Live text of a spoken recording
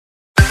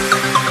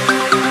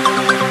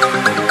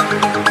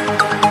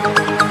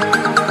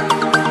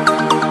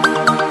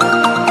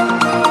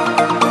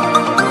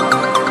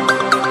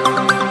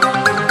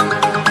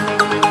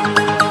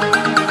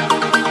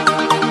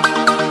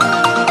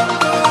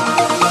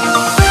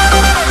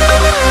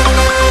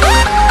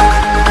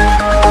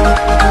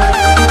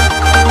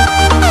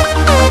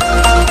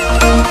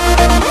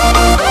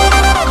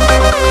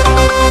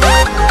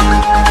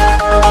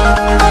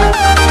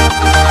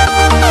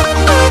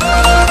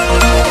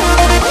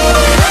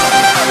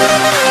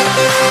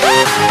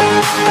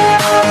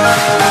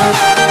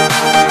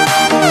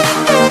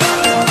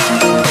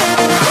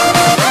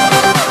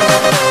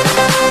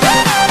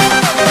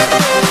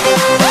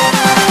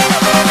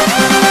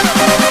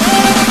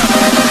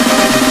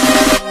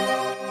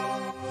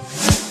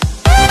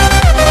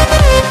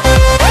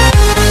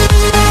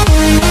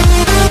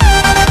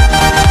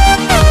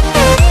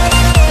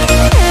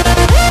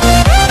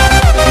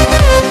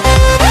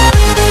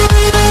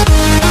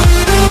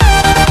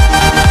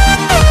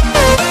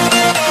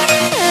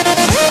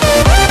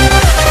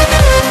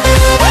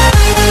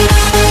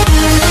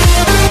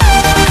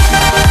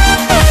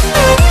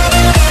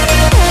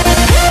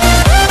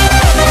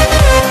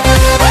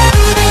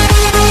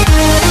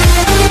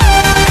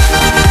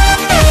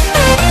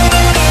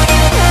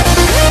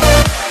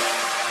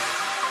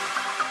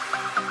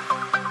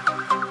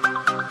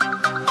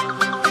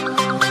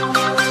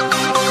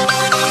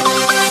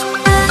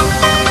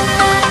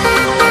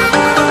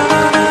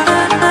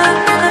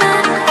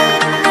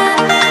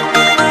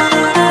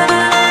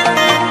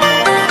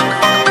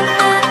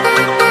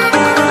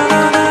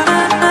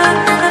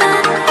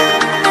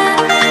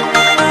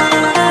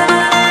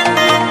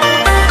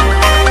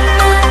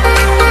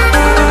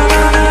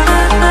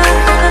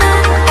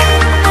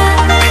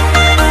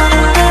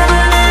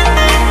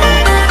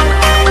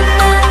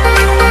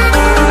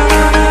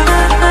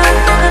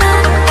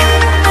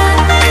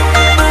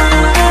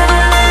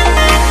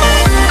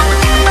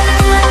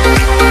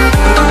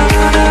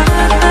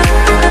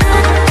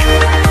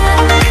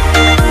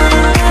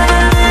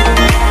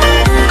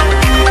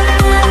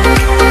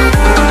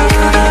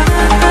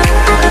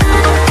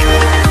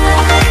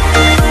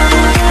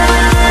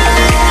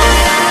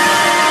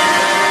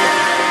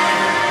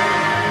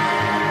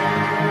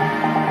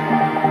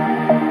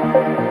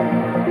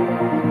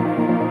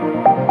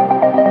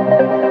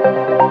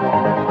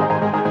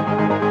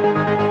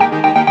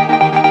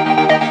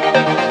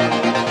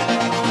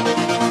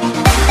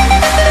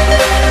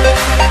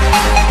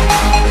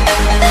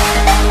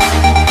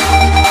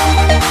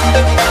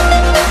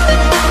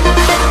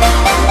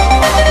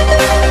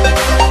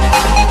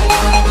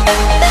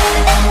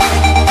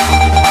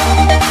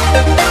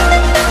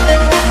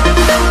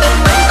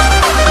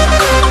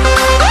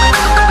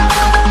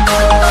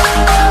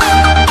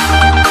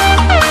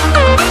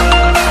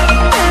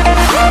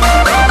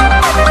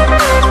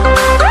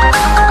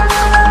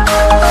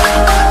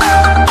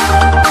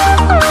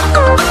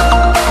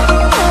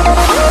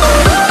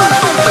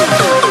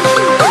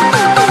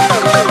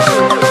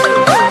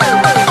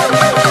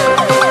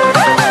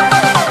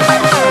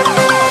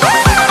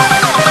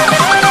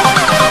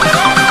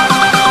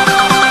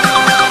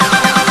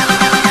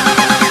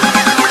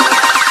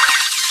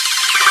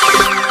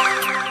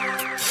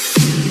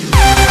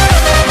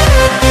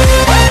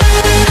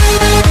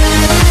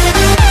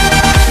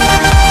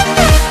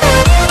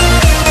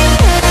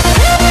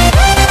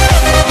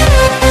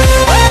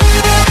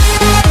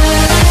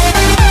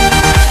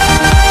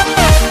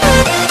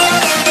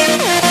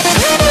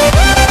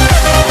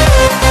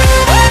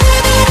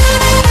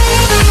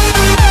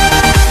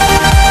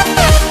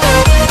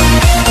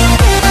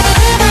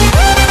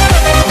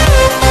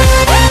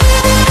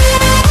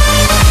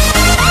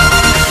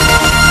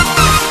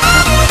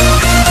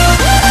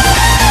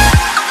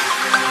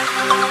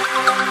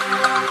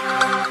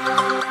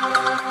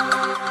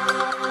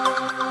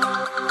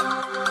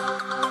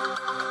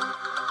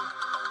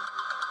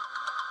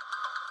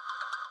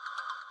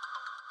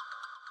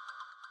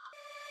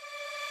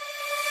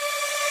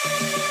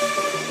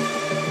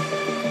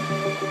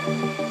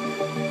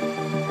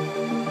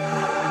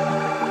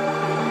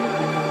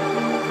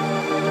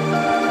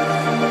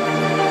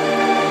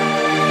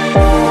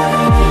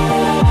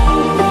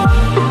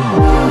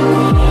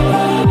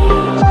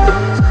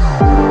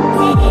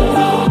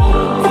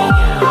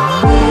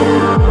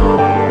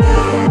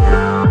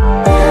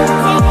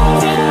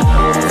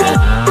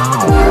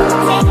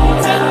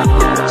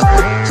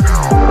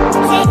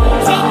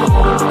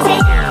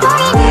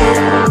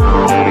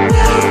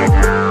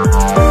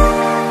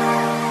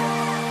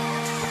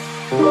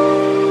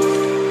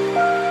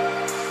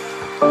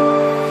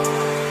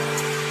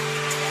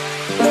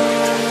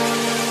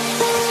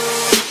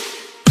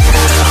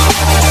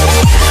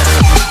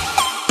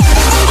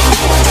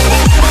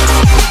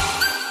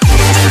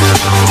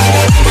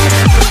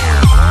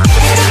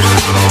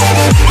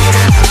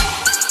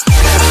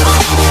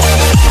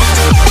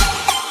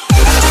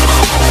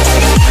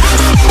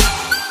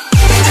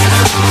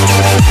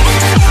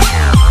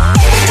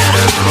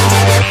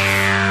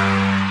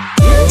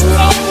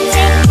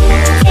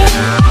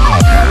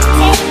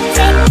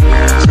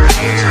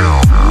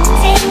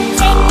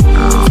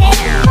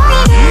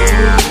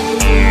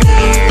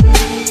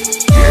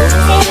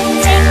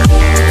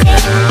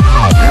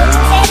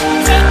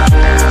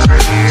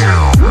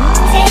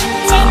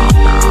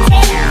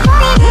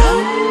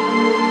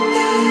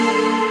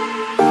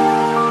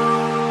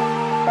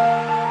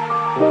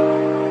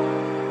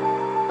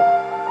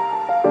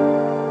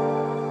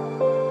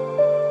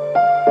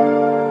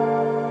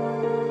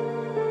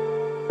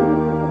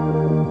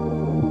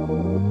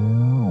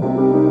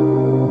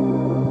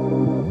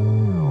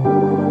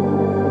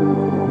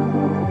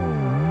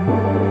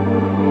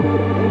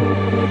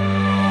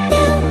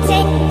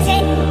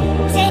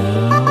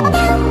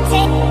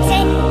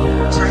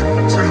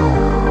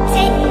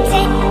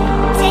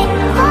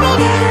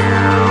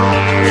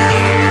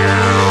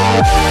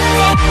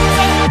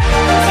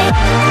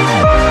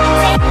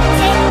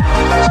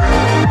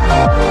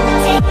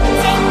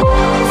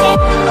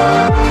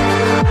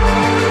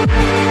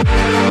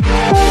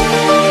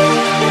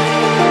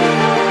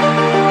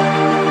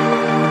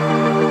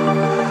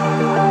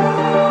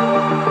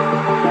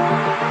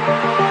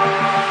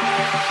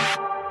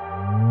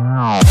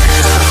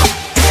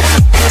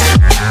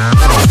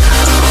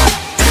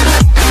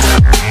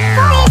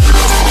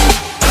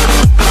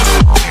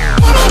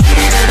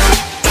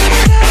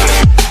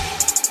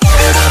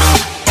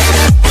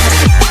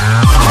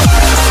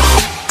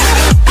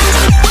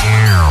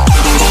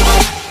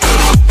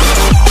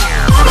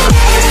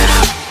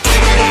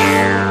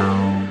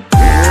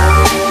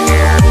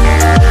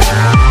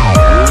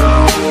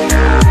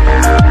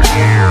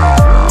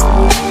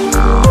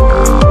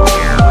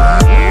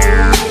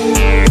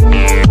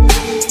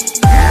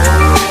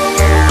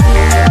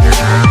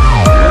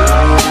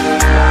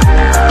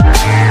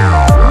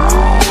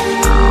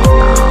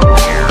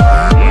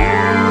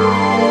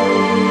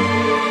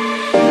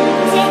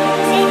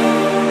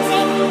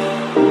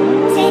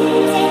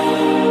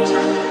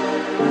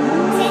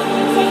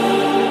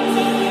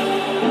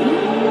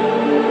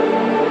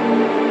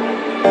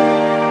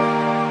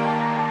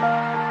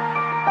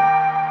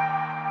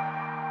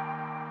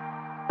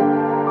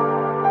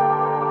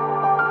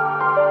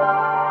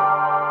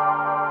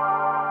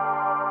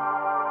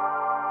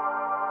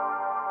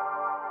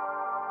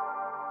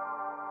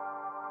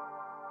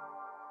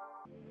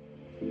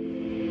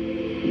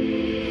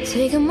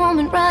Take a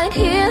moment right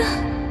here,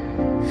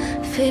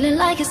 feeling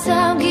like it's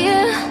out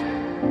gear.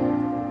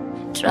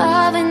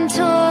 Driving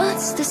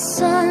towards the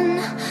sun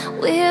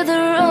with a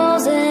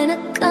rose and a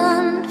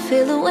gun.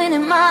 Feel the wind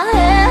in my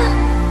hair,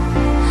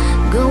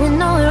 going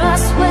nowhere I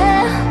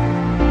swear.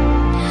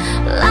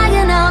 Like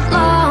an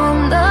outlaw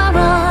on the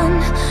run,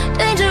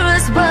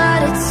 dangerous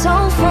but it's so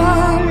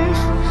fun.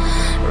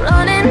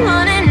 Running,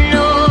 running,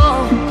 no,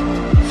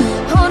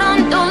 hold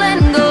on, don't let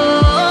go.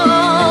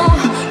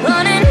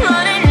 Running,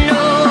 running,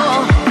 no,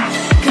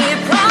 keep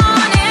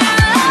running.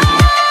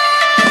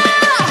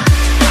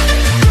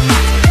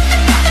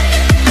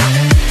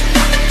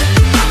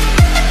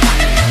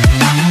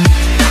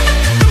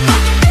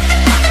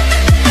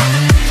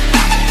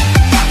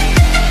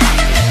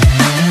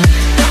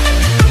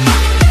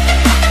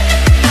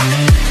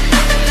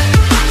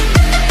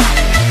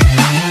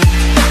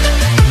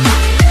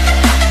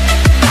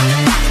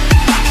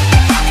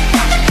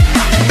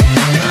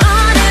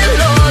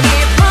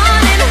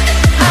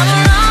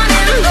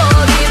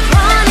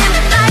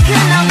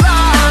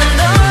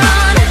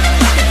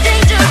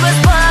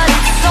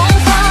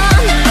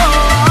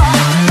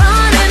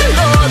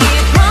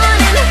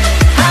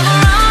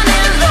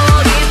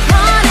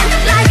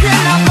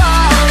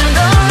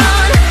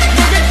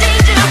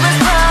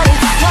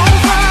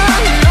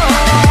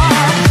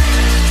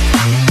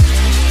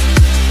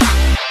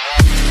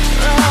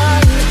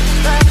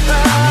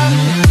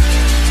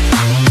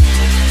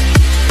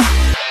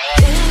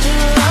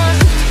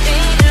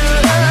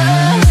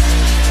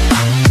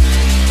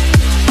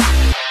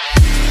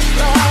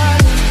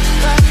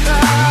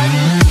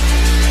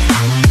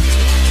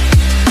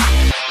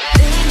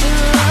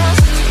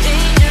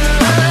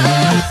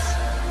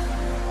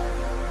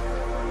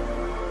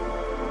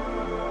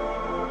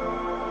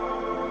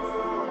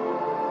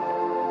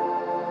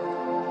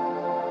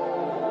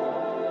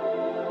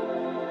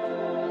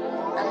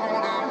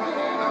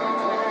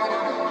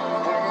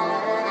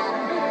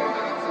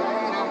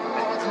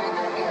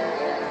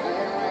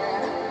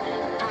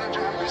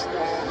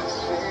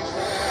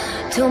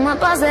 Told my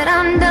boss that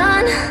I'm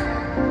done.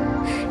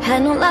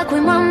 Had no luck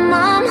with my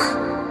mom.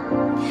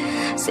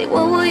 Say,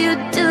 what will you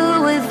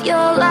do with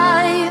your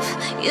life?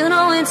 You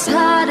know it's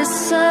hard to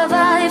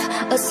survive.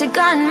 A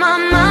cigar in my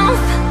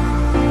mouth,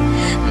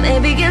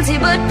 maybe guilty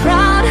but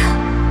proud.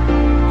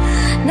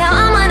 Now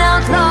I'm an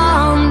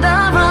outlaw on the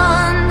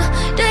run,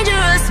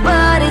 dangerous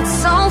but it's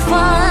so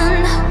fun.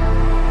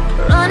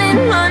 Running,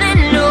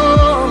 running, no,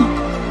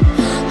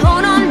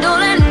 hold on, don't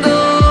let go.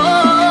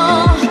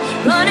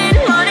 Running,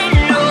 running,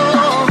 no,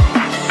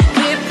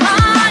 keep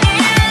running.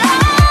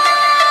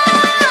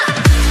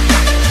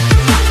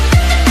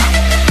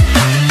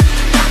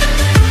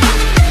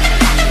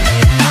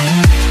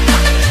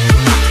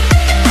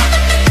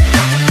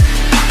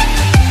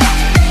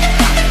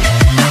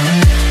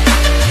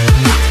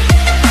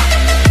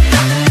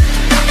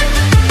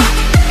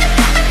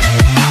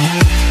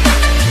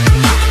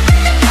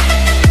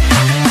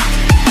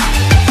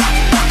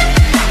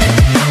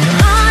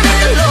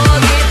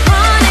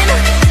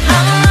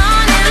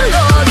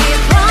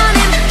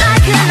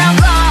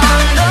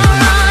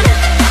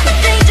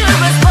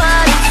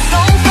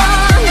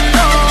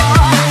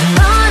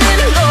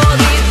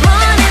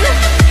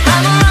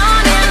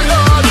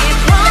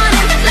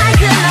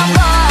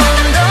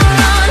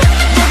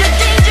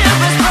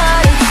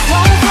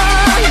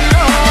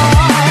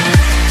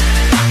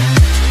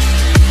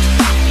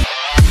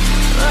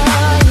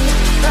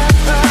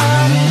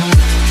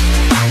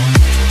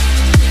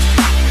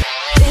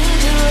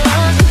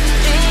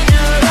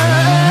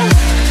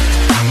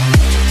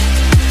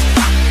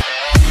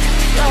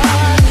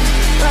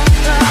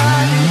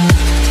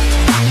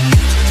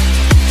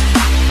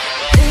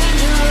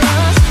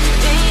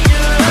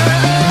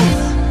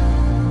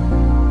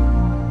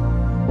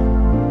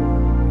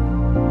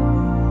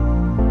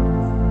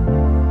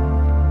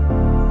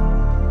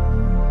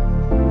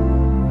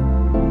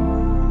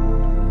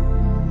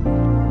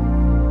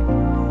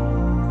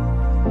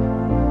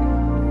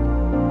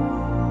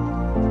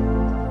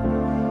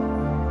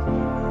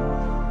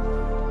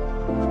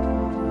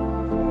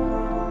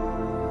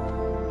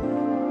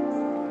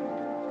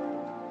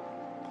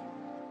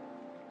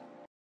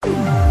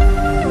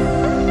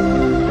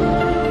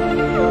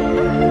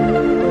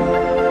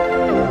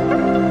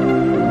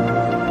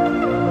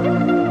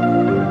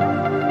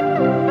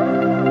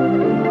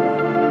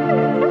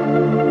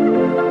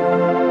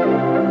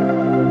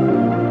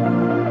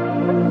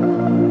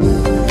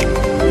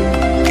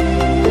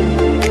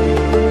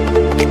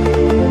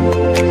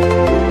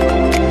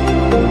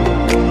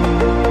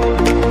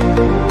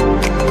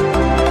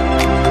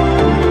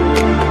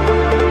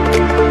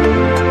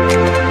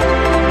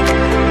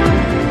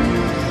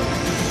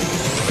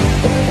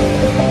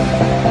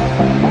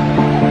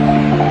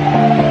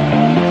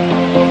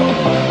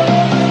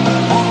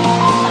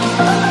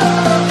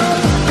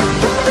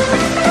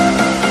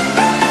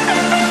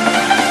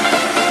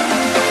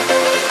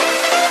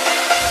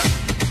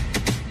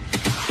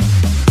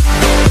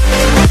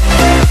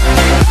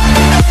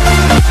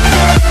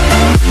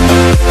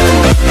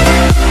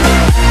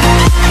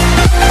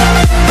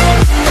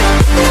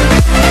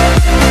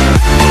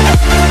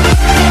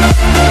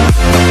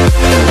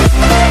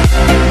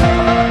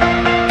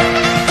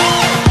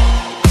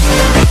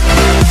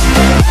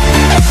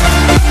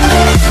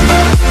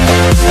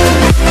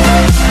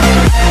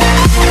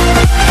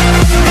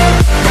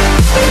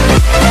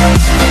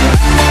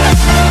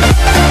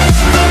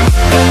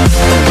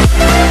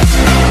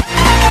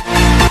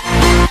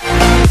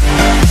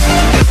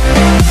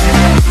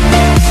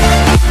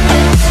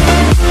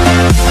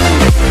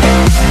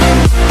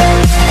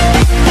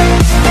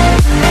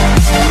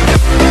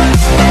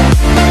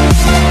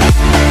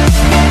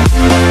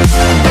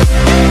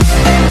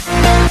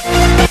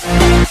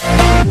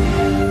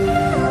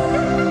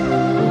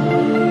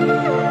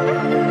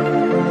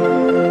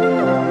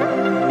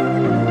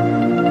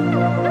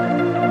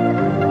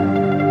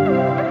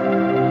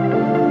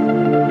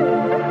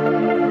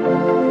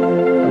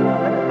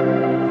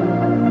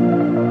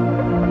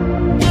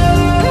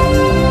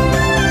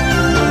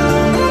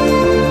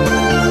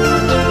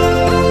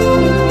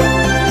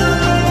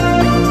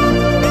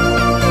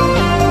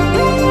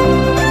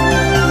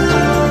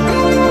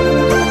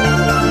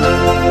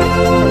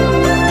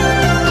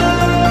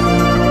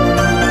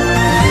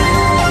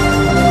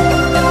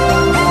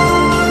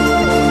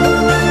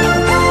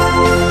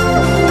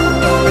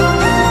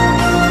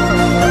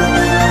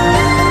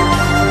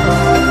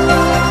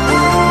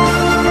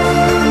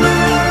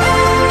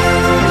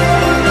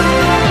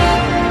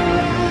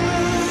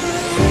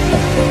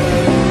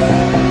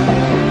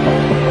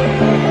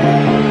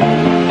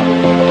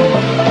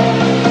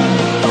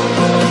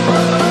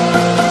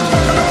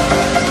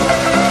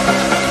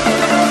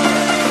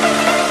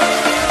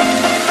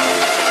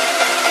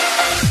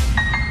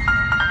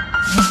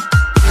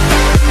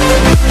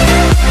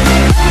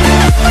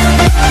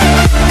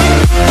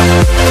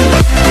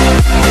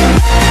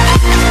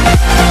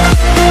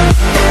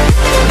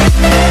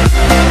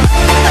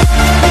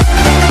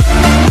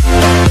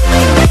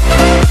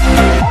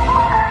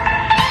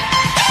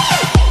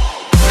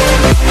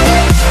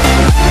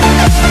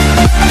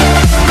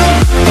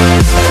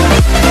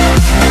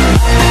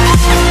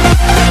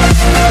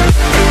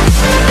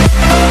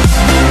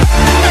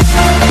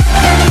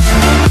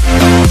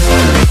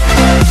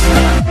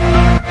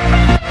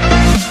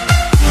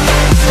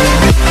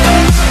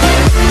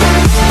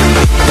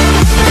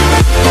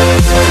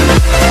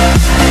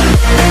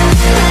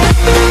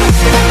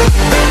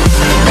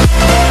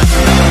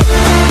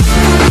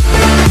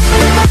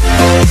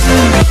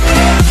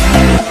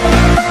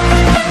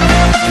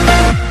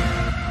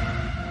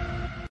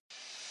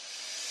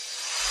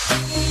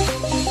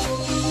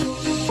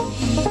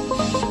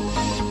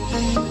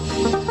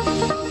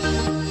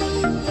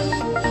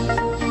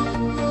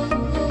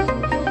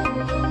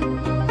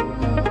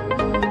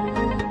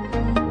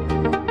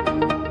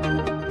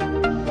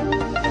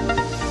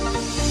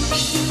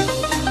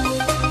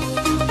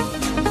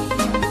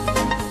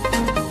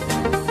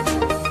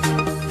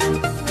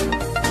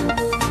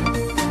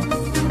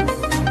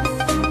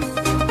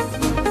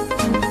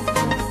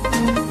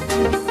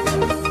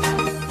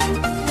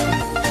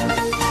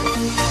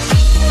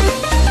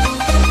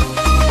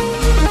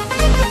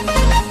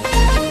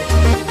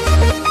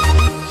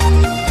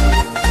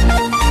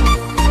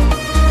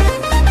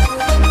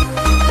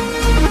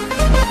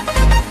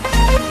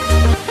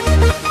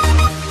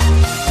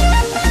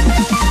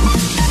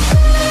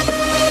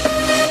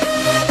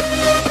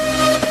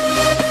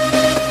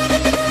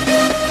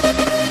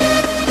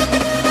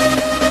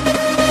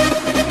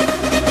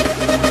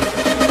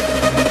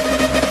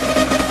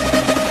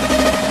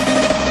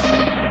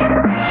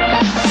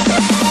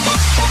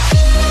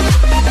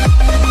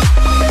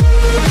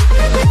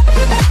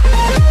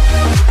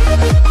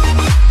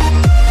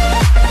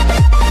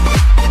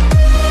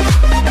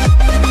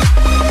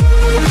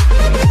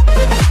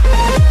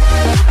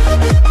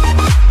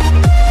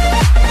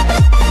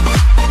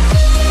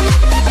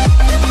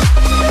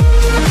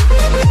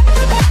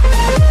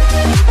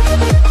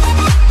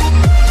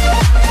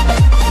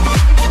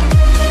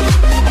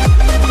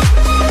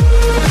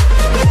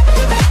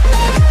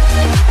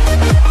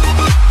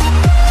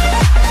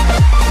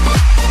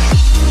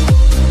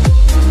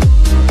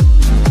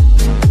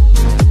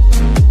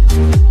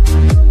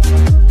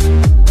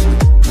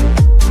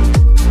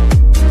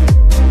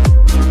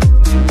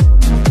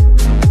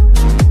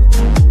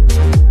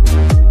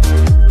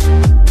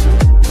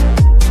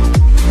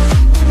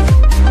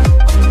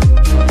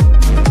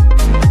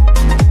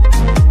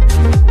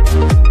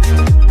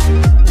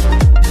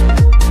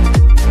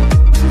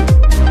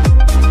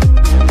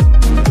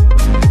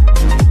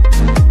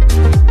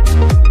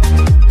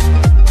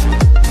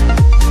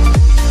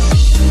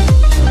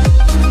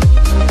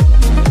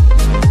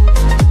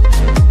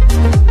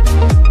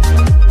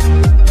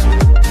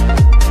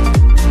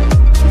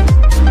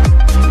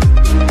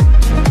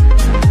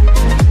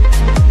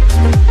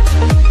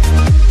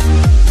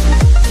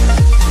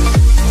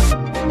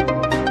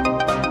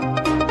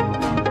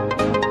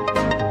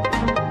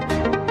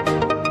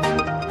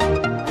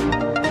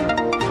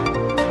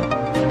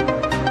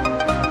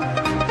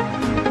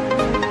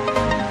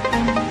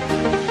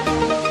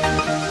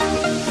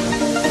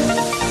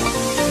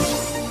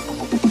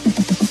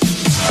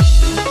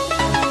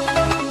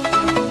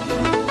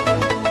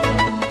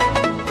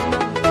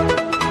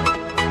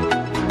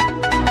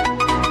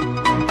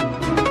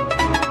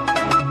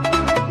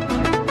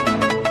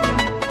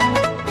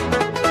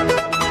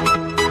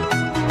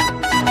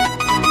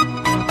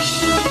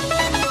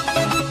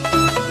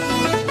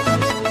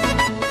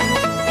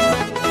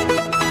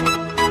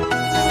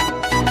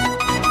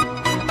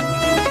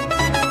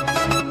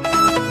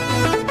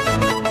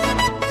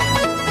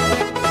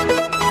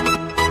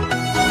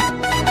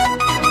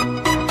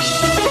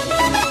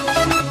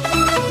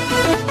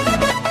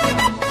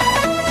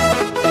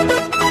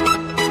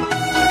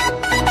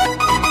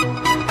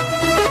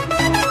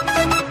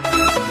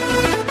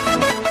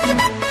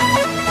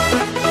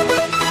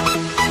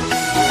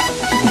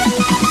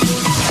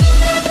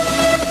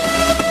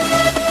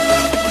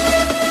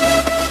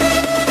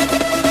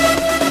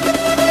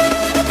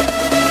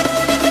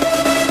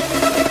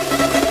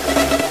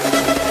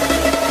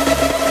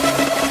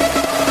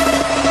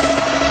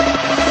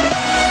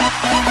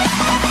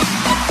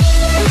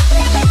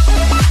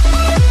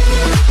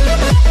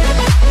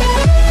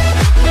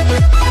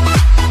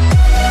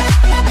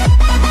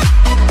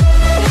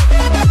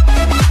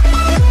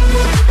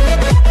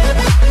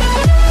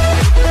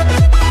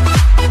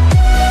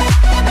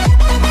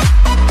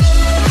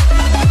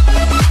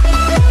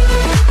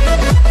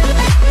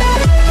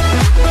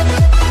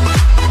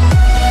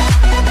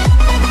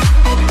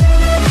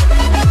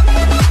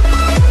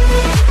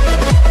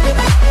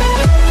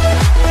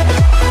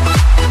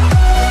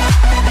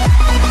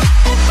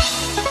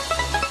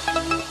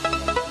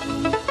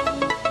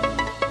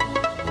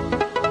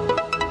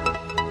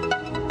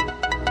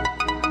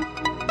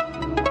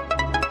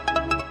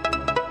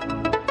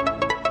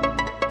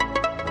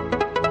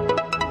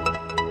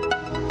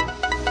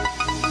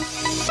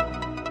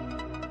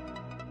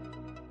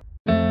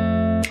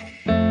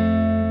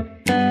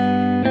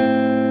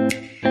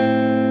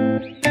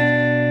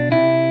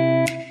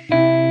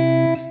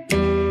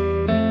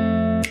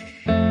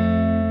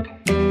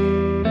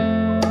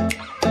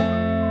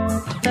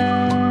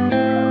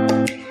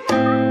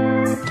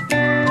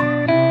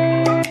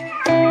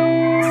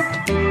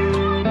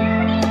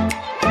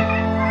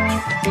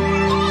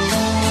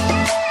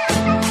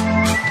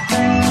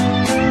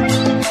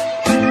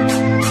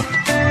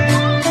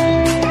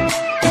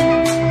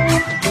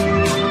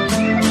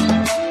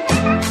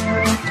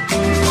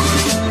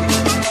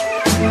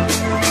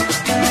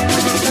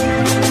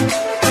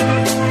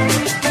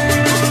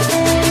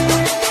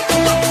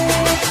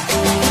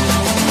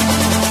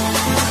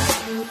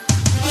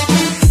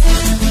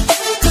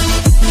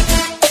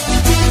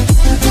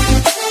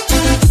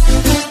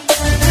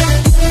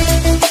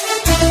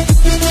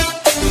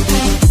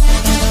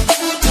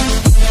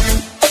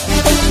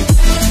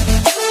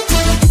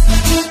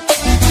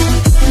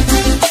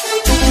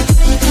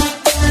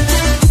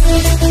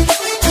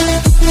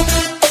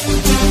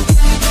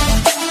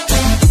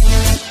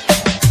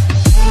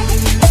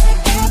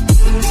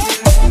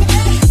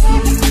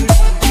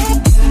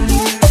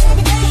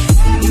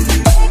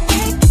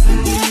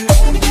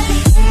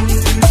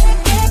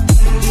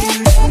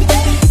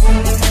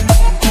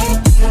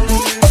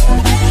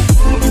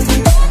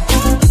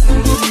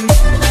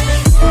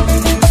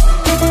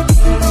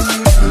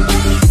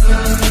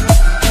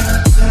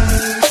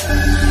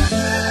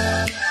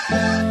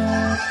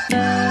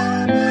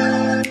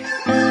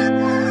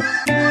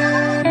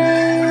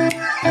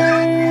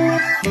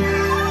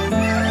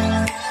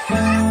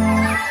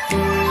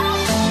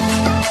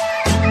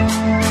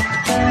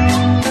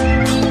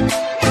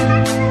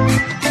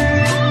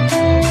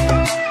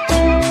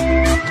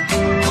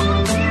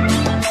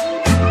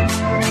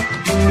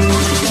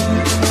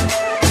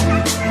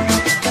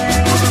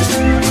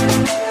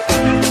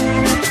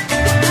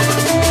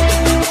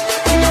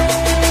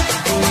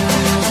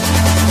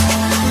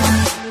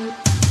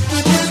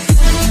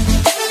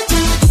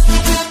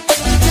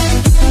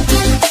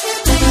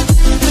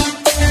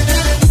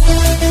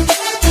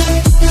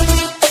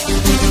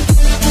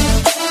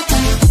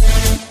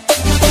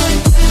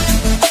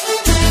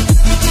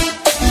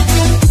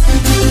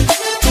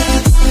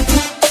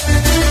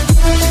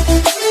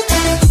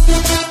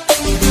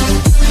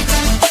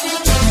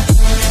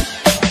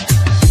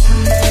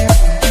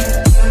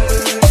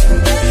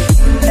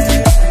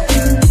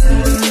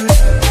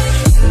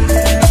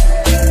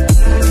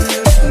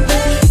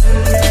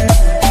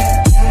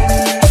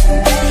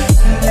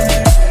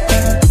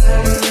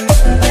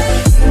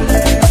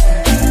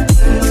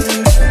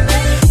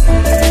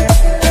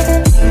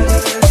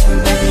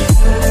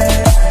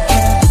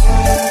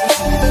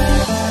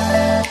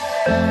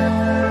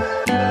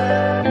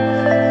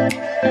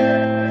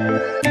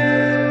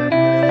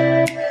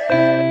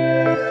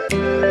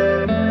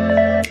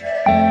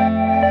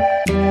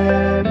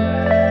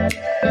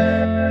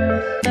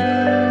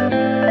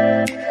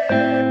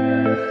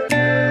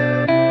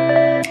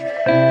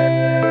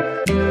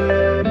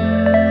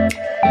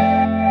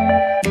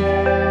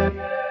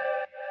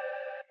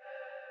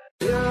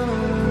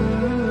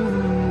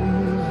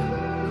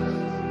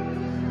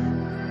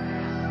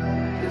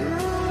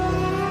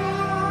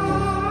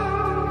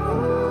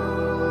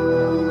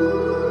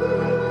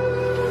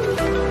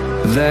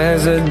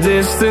 There's a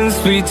distance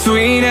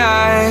between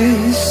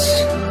us.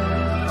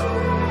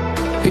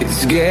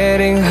 It's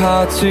getting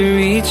hard to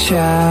reach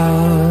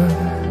out.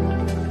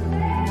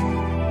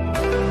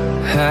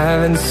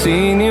 Haven't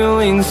seen you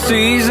in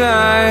seasons,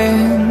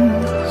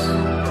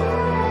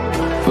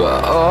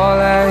 but all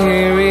I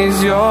hear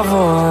is your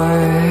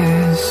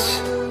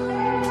voice.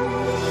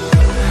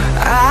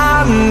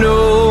 I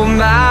know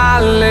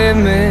my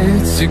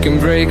limits, you can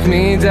break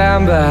me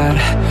down, but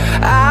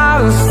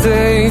I'll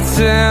stay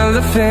till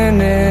the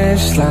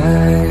finish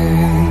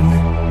line.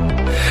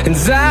 And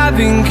I've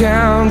been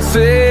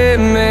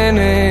counting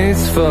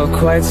minutes for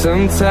quite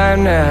some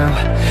time now,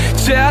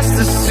 just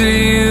to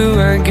see you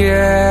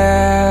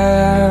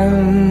again.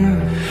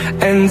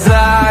 And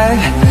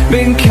I've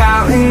been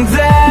counting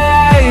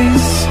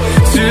days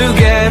to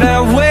get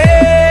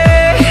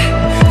away,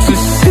 to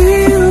see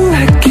you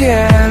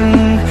again,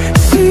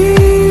 see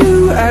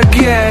you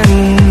again.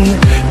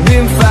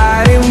 Been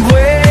fighting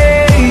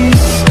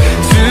ways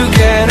to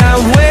get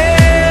away,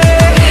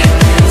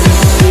 to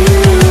see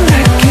you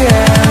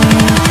again,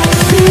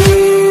 see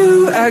you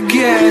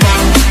again.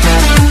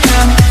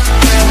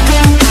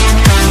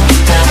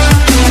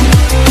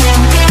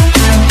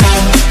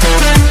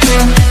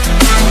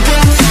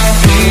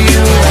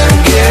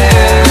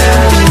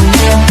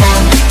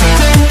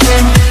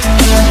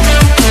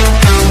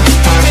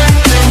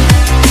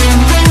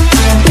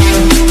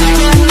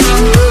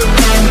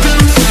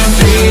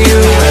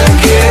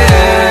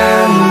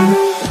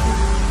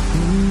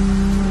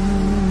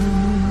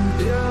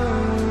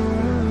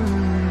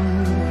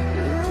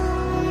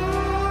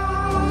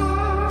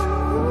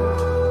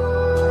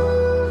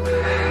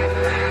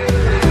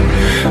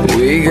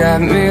 We got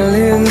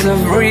millions of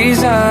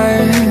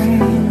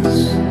reasons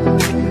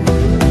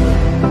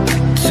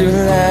to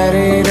let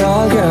it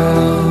all go.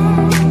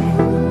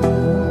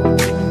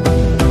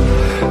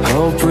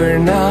 Hope we're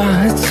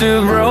not too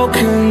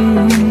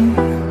broken.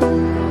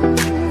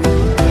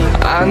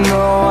 I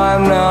know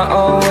I'm not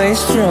always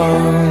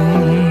strong.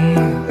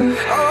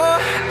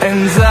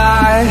 And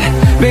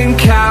I've been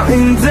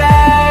counting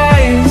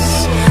days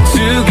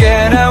to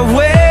get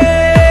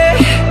away,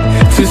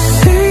 to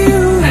see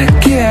you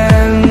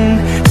again,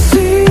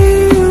 see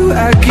you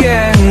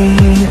again.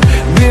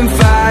 Been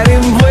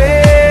fighting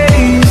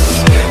ways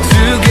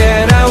to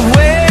get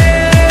away,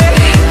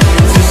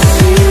 to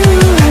see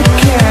you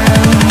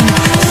again,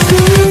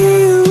 see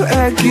you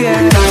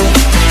again.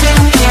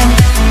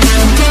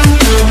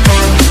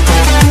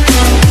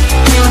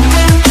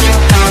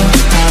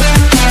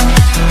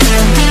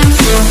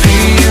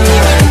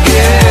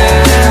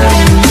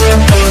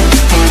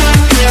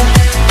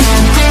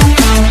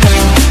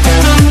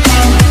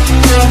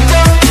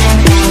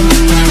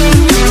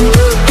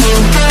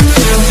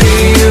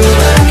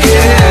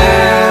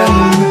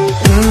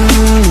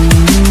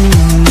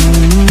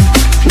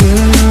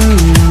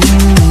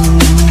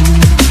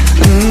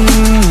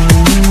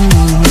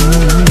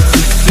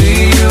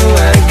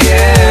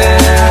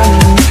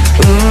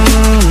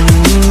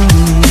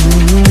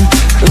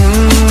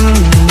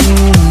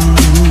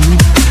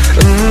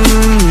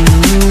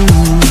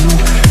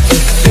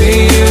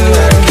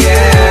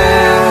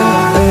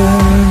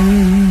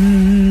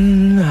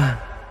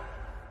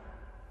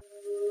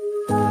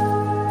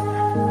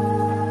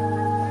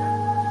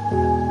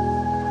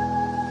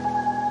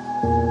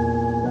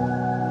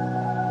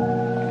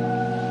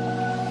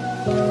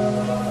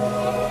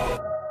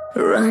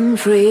 Run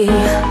free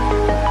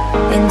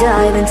and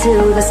dive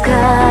into the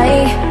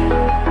sky.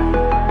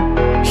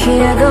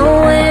 Hear the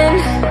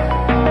wind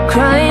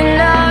crying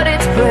out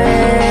its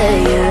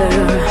prayer.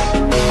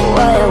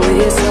 Why are we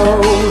so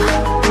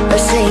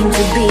ashamed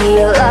to be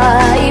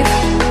alive?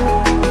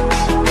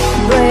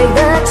 Break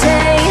the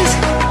chains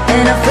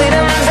and our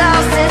freedom's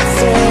ours to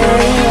take.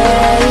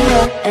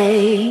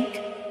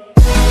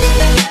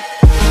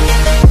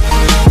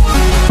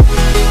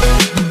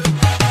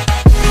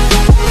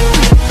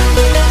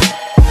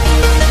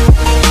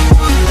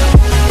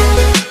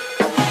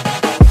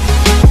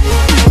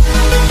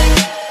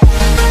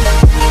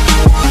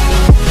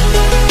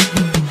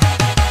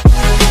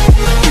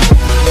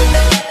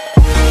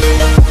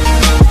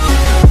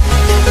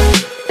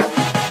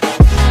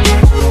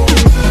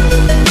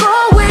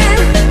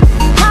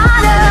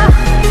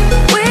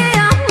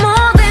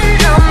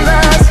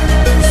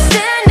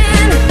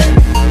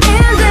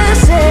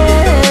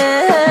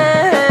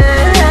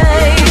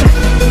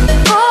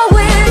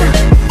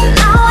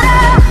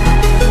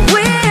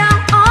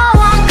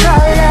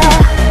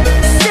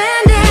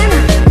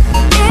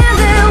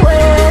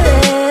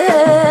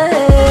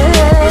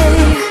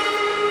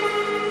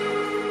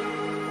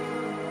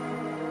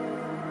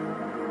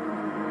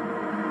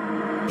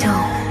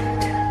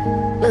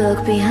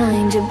 Look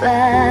behind your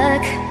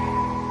back.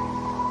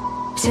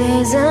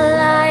 Chase a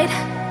light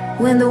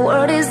when the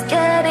world is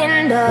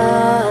getting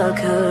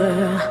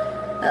darker.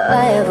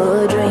 I have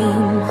a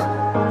dream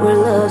where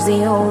love's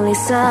the only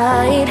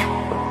side.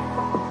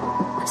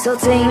 So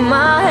take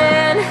my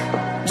hand,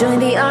 join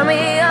the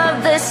army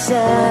of the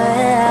shadows.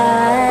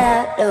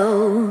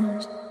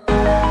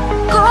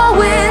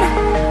 Going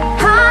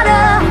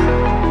harder.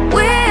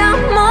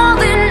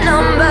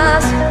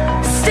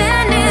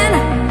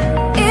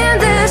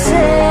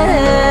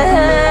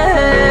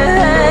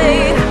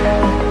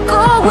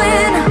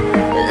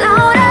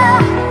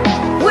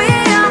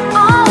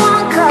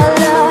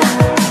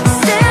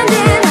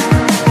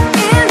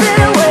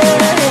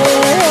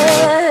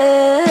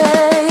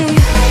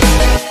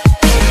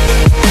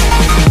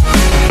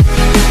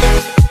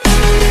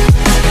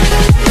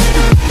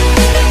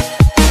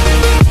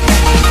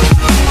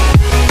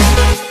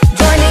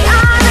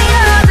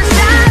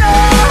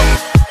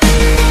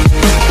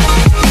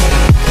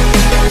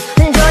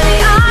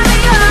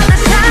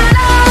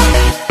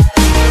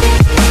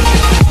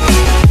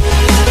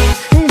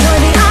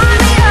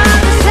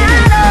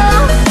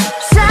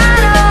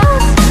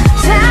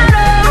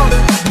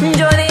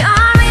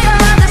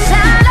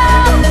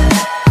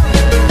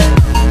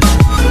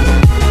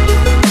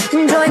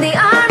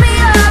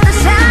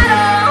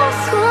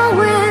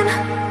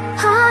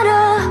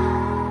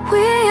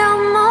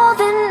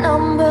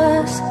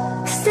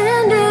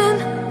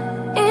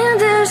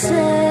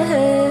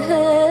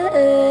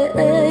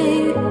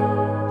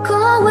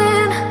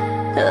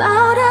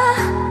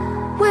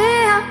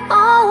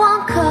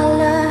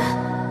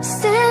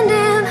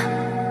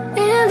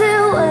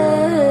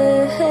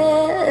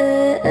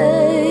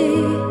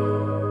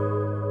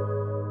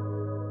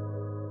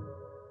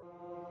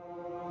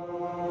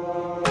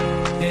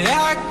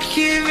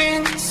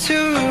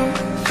 to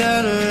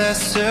the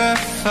lesser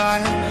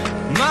fight.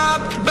 My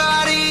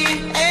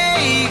body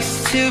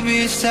aches to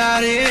be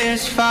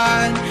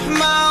satisfied.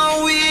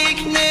 My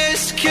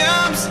weakness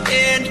comes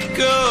and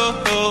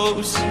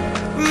goes.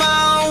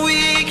 My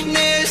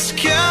weakness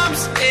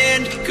comes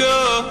and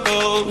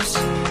goes.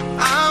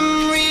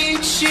 I'm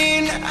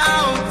reaching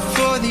out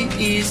for the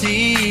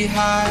easy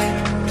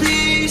high.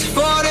 Please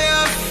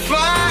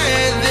fortify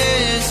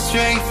this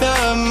strength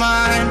of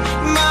mine.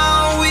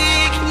 My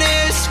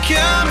weakness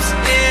comes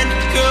and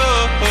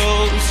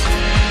goes.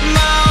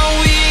 My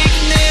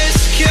weakness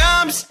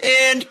comes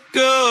and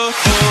goes.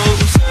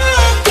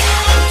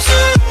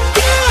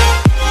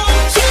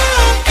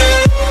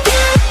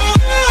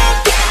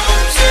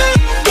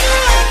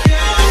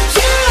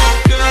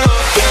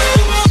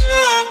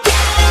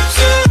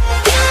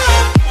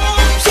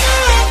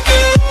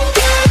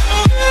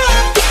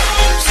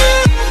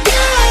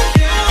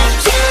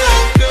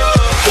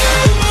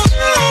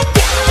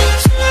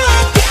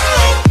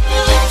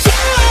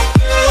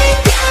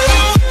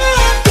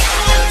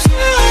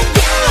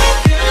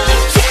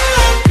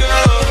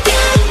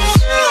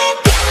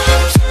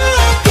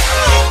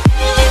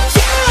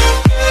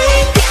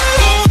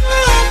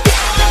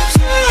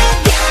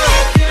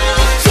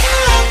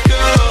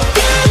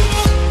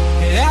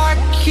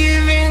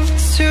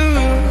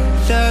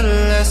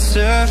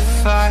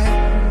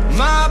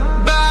 My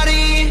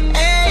body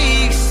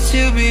aches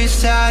to be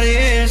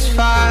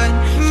satisfied.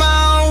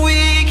 My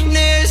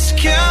weakness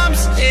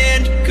comes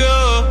and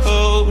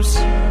goes.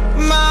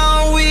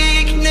 My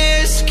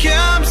weakness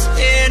comes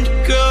and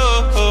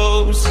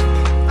goes.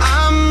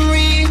 I'm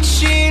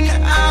reaching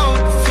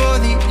out for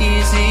the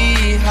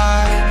easy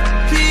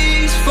high.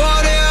 Please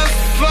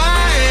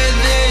fortify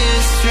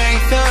this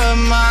strength of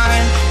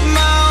mine.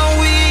 My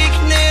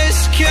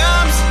weakness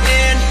comes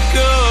and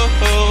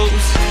goes.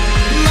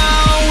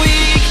 My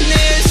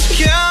weakness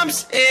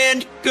comes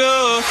and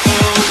goes.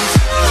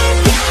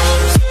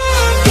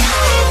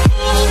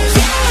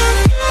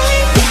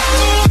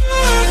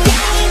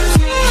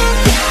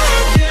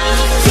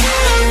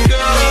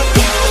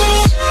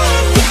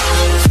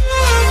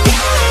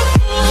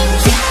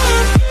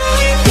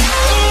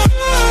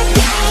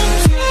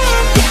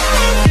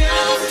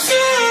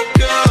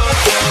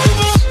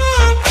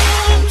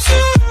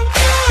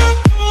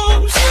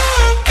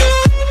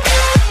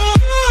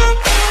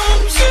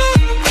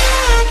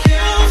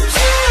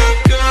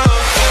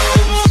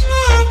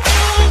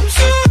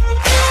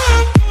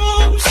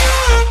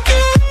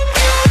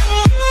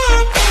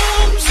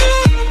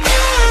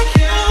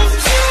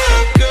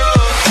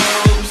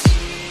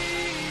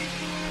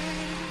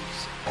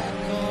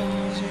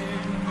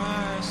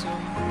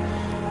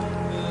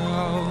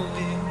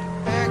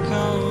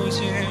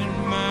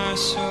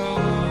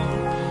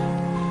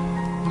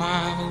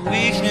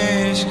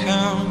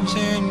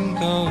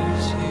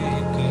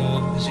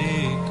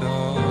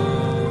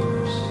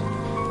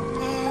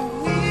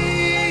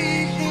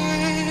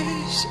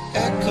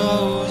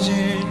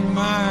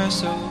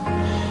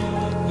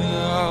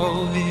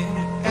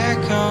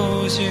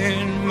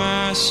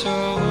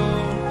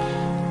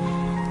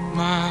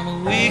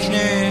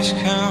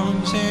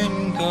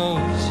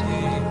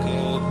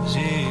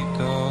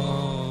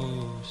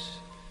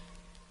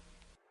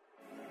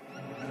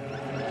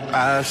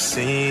 I've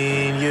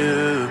seen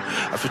you.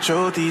 I've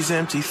patrolled these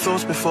empty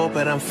thoughts before,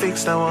 but I'm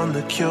fixed now on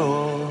the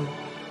cure.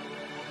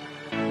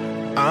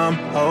 I'm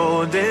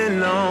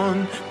holding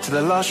on to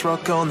the lost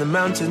rock on the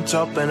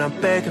mountaintop, and I'm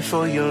begging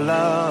for your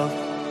love.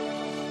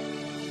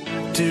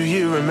 Do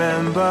you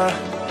remember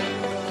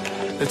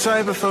the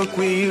type of folk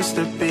we used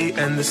to be,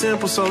 and the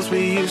simple souls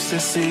we used to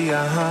see?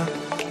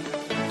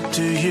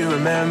 Do you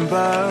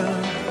remember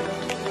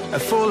a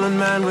fallen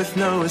man with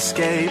no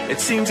escape? It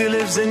seems he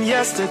lives in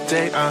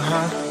yesterday.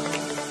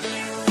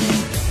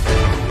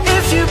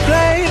 If you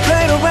play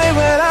the way,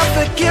 well, I'll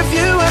forgive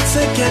you once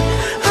again.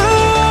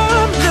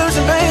 I'm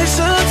losing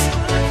patience,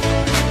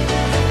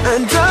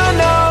 and I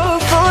know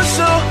for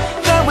sure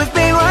that we've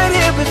been right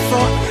here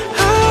before.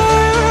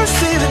 I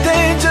see the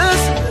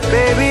dangers,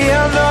 baby,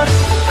 I'm not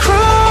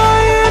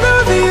crying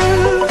over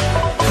you.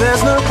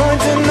 There's no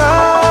point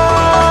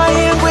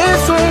denying we're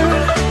through,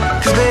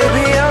 'cause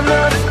baby, I'm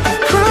not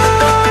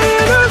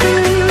crying over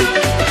you.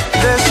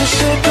 There's some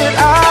shit that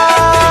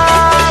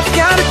I've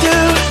gotta do,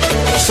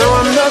 so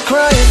I'm not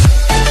crying.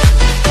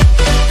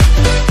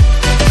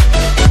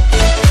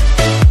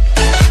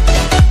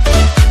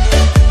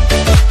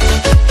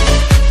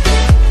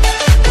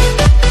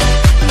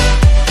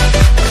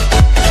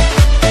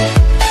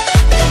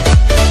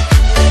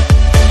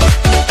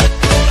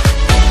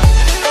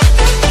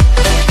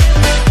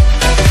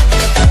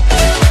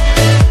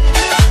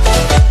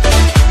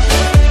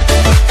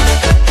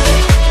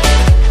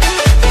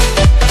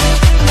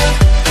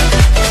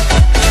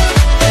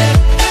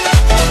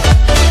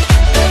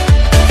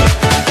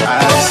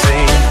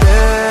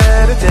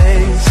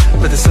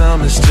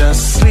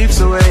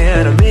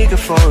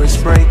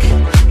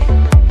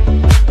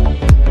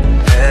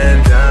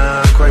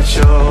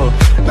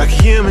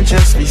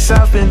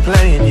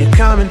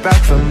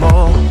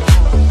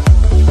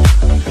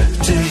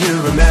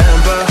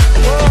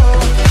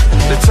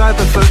 type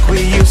of folk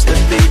we used to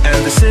be, and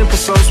the simple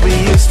souls we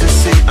used to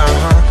see.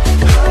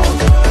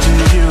 Do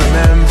you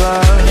remember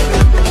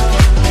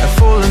a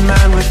fallen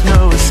man with no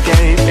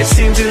escape? It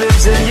seems he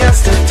lives in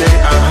yesterday.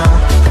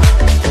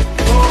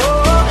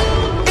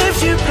 If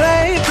you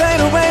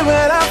played away,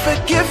 well, I'll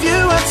forgive you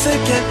once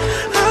again.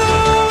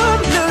 I'm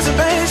losing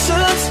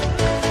patience,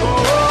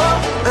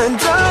 and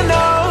I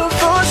know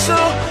for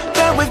sure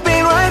that we've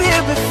been right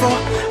here before.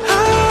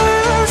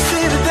 I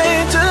see the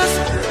dangers,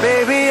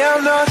 baby,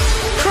 I'm not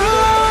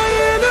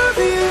crying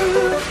over you.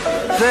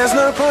 There's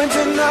no point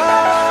in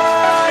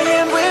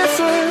lying, we're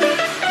through.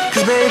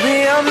 Cause baby,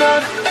 I'm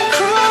not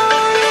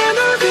crying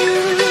over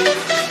you.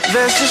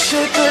 There's just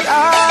shit that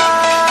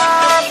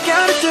I've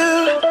gotta do,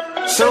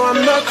 so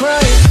I'm not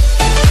crying.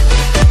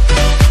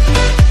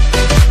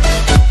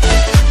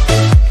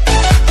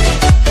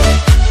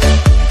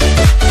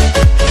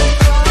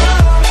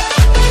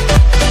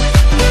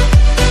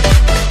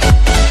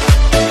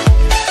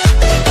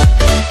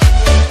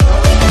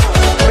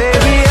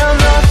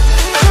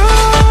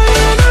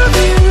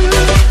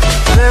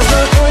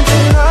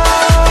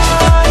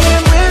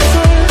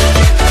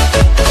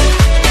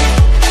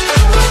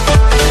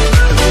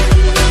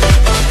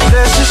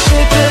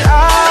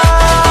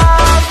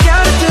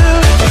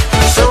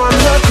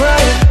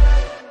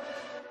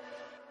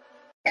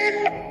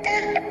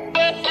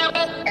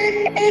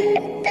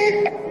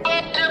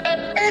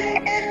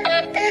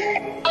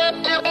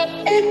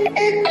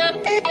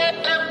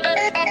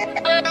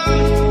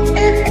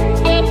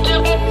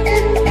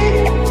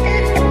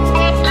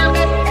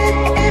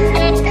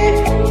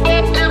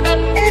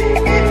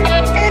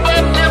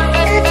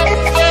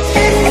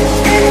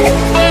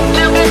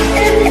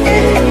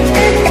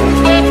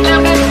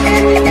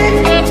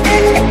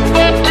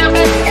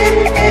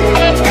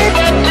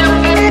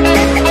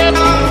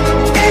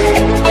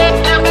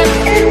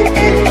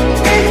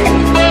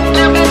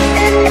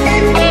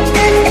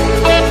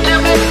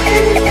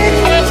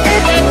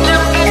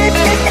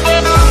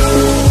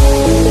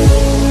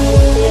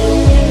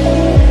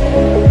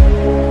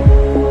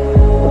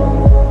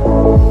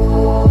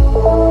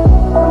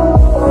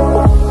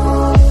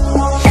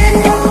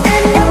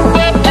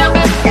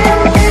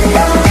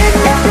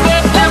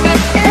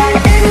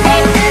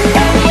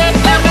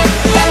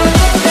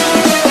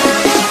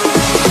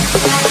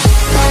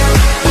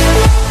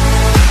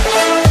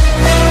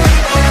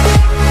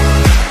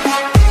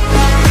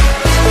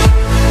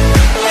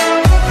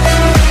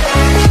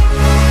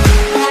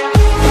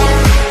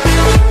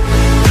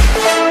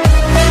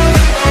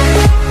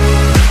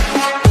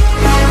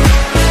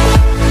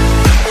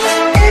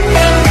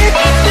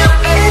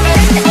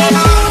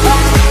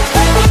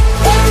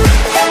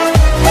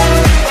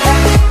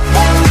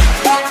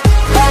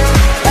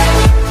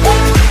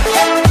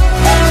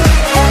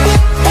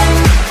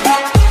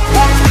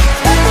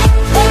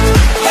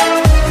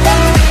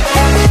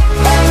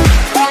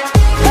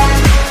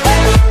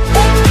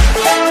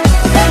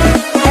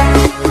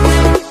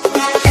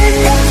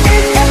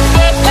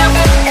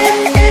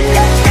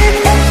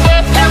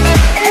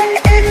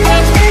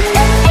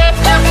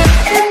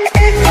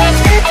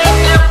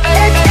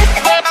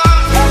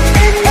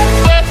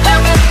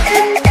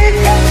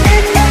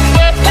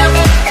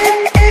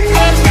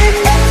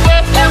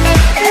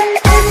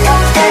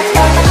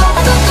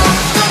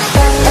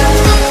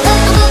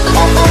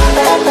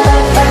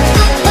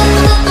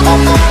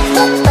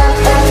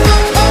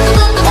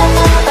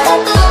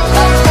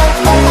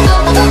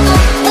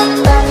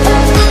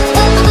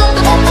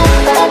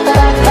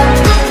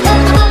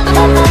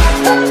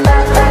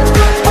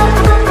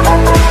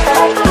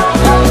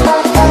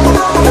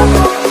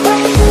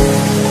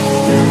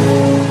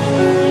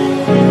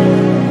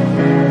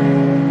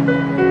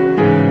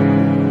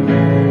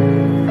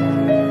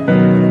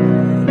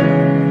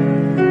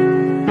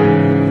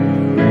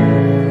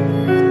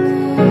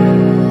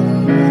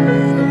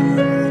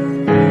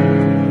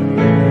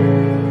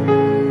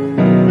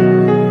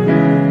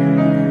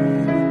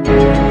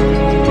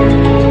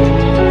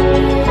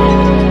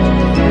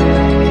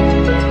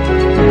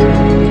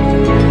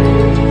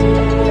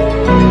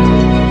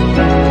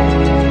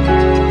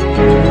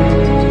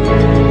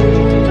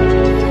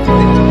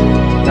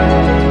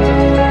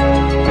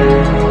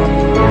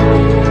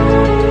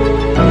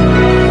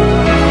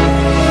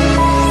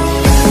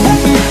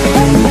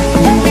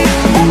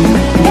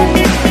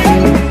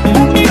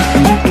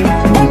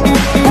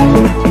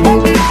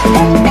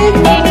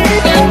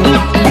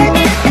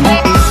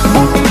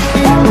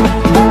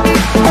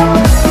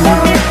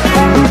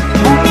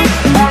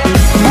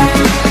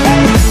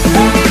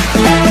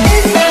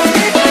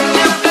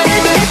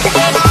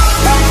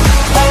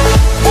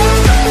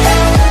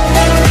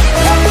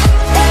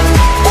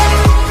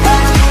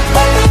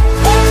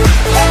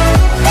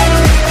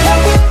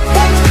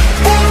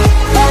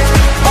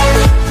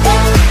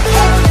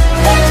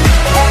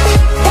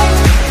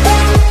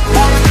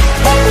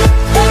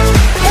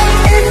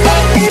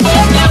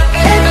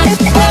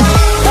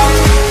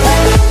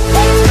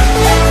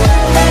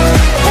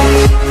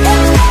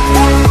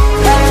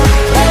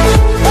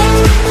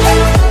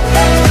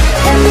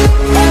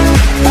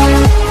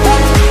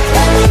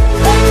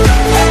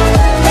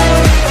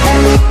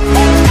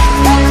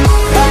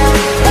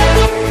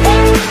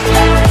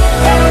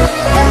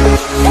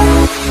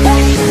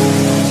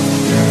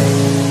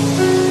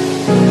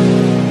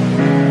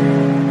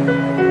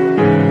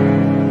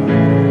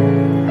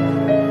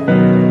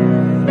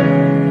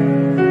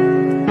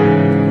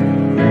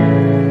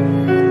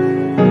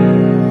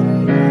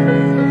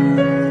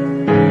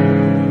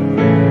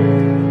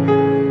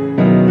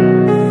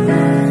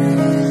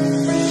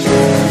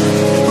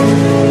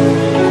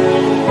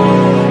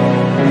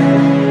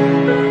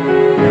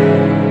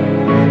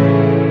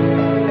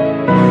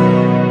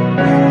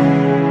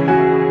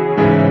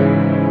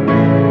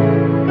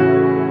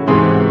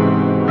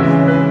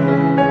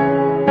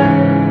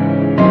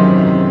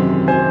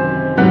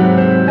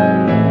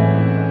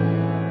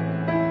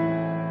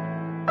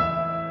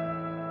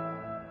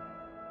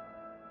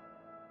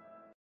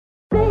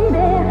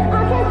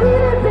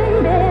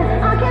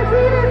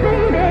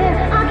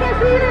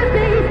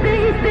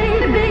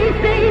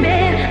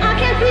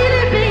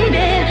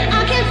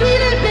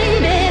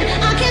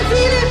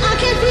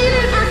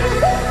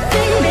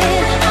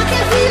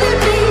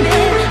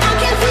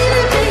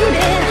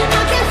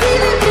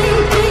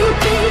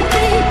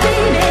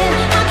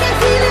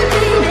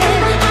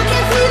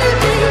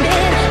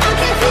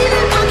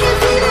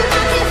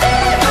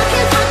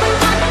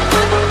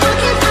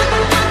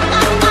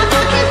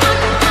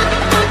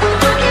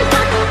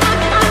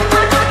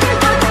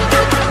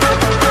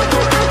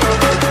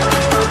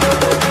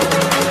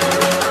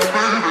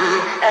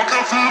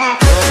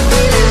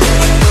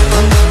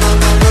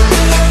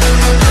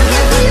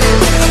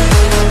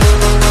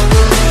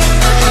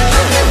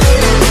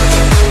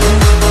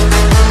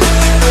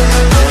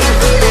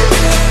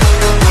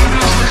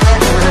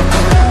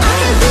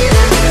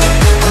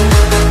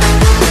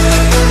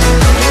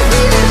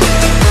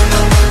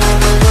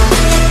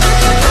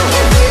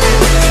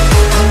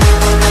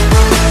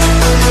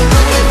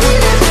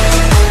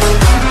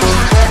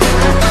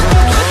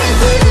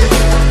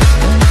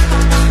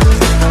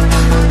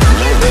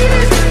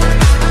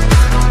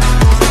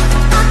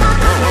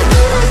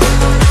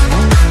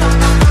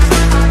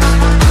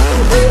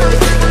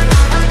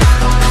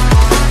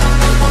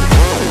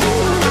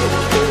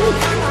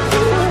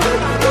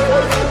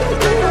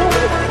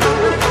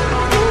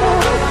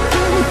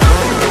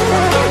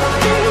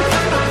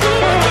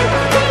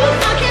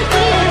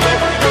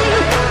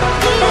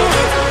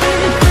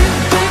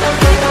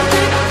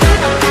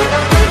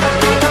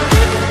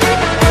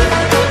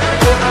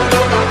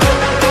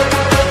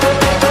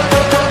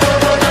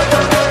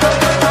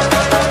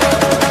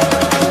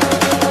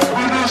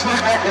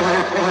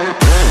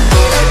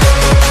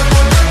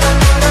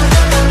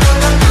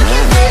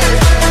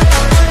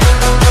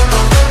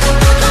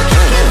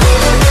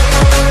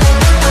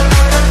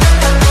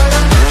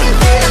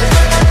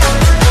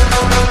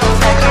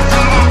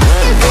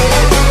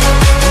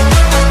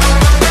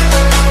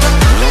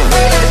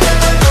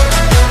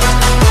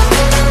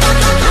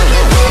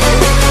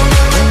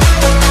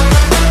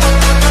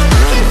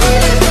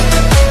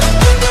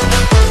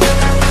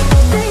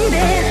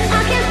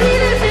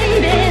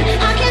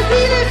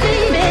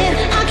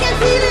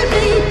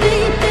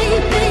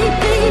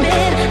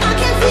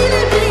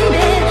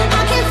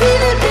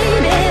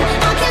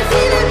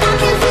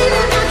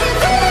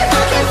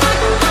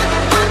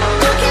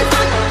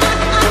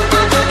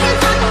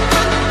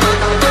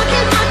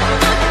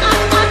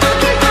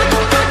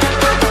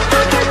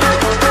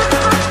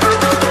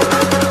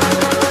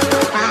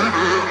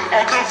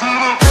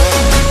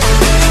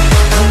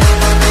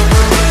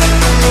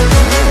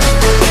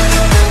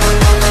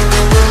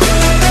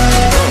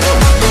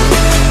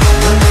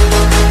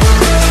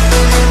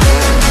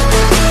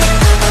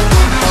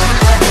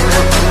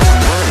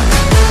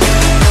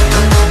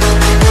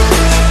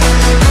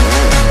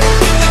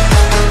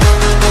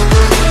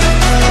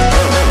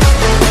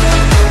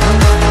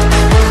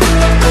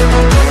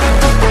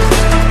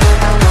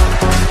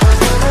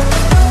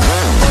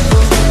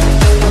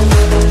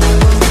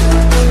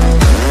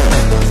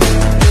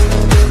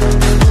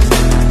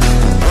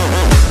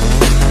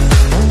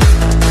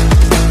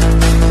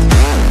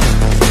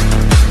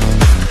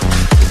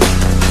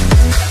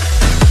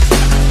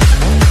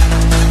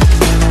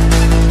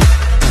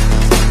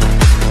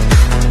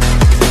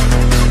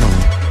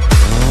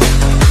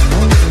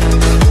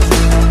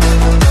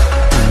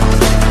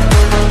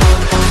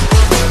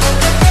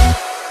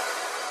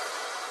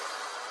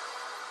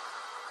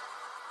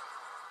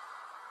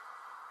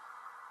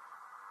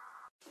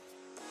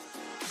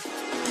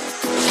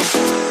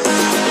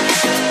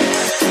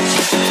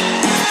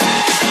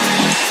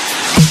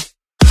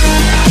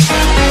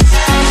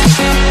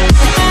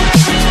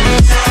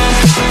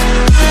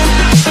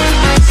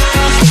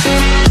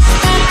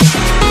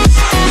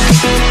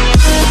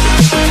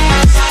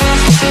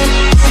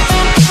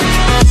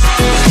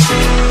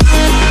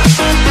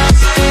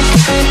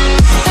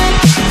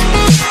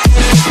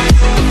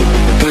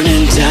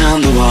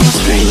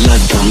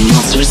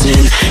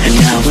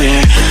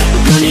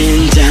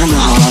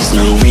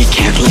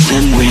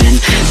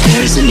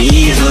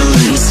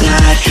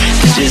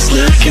 just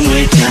looking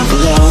way down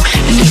below.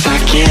 And if I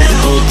can't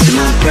hold to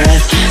my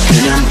breath,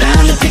 then I'm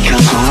bound to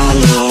become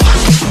hollow.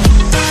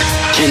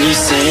 Can you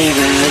say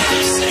that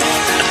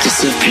I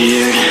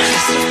disappeared?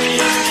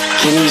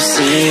 Can you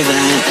say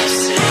that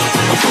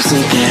I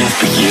wasn't there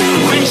for you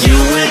when you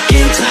went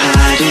into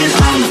hiding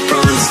on the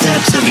front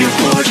steps of your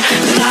porch?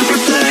 Then I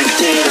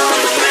reflected on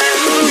the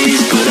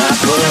memories, but I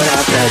put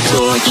out that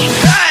torch.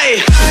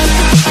 Hey!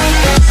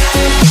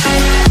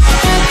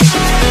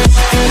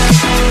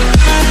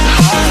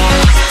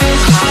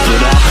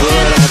 But I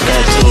put out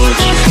that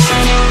torch.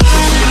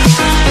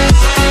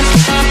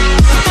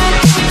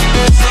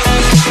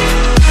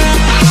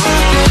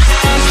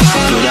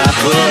 But I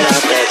put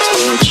out that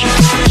torch.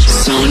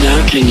 So now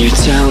can you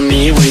tell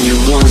me where you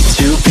want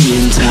to be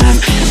in time?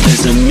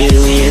 There's a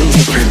million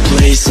different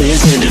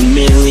places and a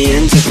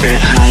million different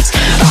heights.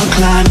 I'll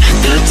climb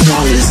the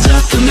tallest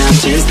of the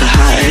mountains, the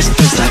highest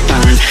place I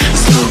find,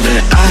 so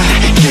that I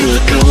can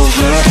look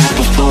over and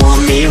before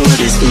me what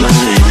is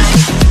mine.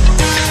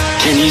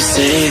 Can you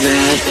say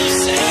that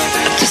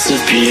I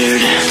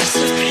disappeared?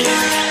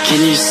 Can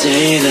you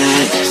say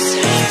that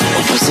I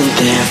wasn't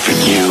there for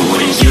you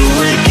when you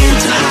went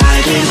into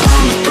hiding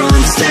on the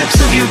front steps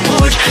of your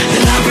porch?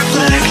 And I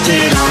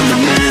reflected on the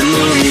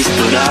memories,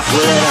 but I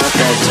put out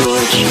that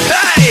torch.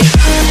 Hey!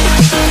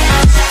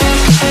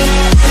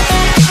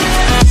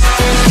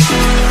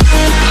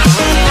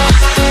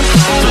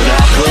 But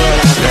I put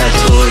out that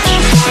torch.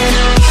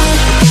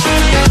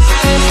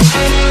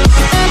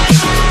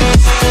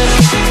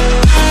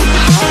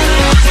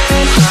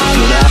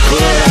 But I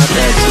put out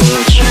that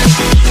torch.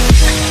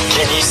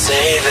 Can you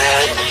say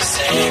that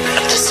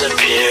I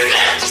disappeared?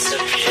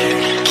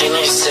 Can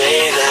you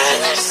say that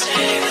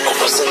I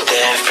wasn't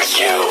there for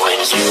you when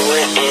you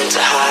went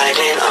into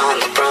hiding on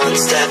the front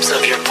steps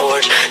of your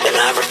porch? Then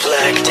I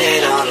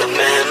reflected on the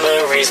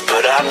memories,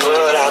 but I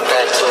put out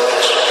that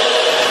torch.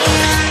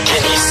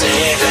 Can you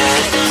say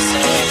that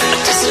I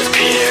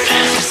disappeared?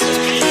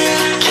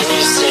 Can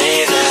you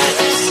say that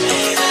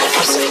I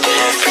wasn't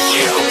there for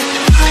you?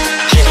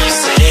 Can you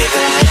say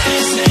that?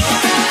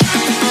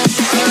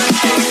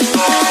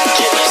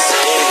 Can you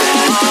say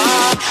that?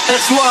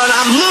 That's what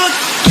I'm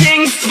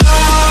looking for.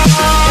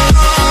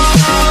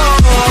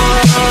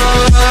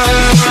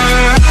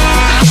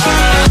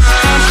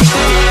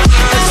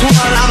 That's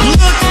what I'm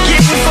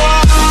looking for.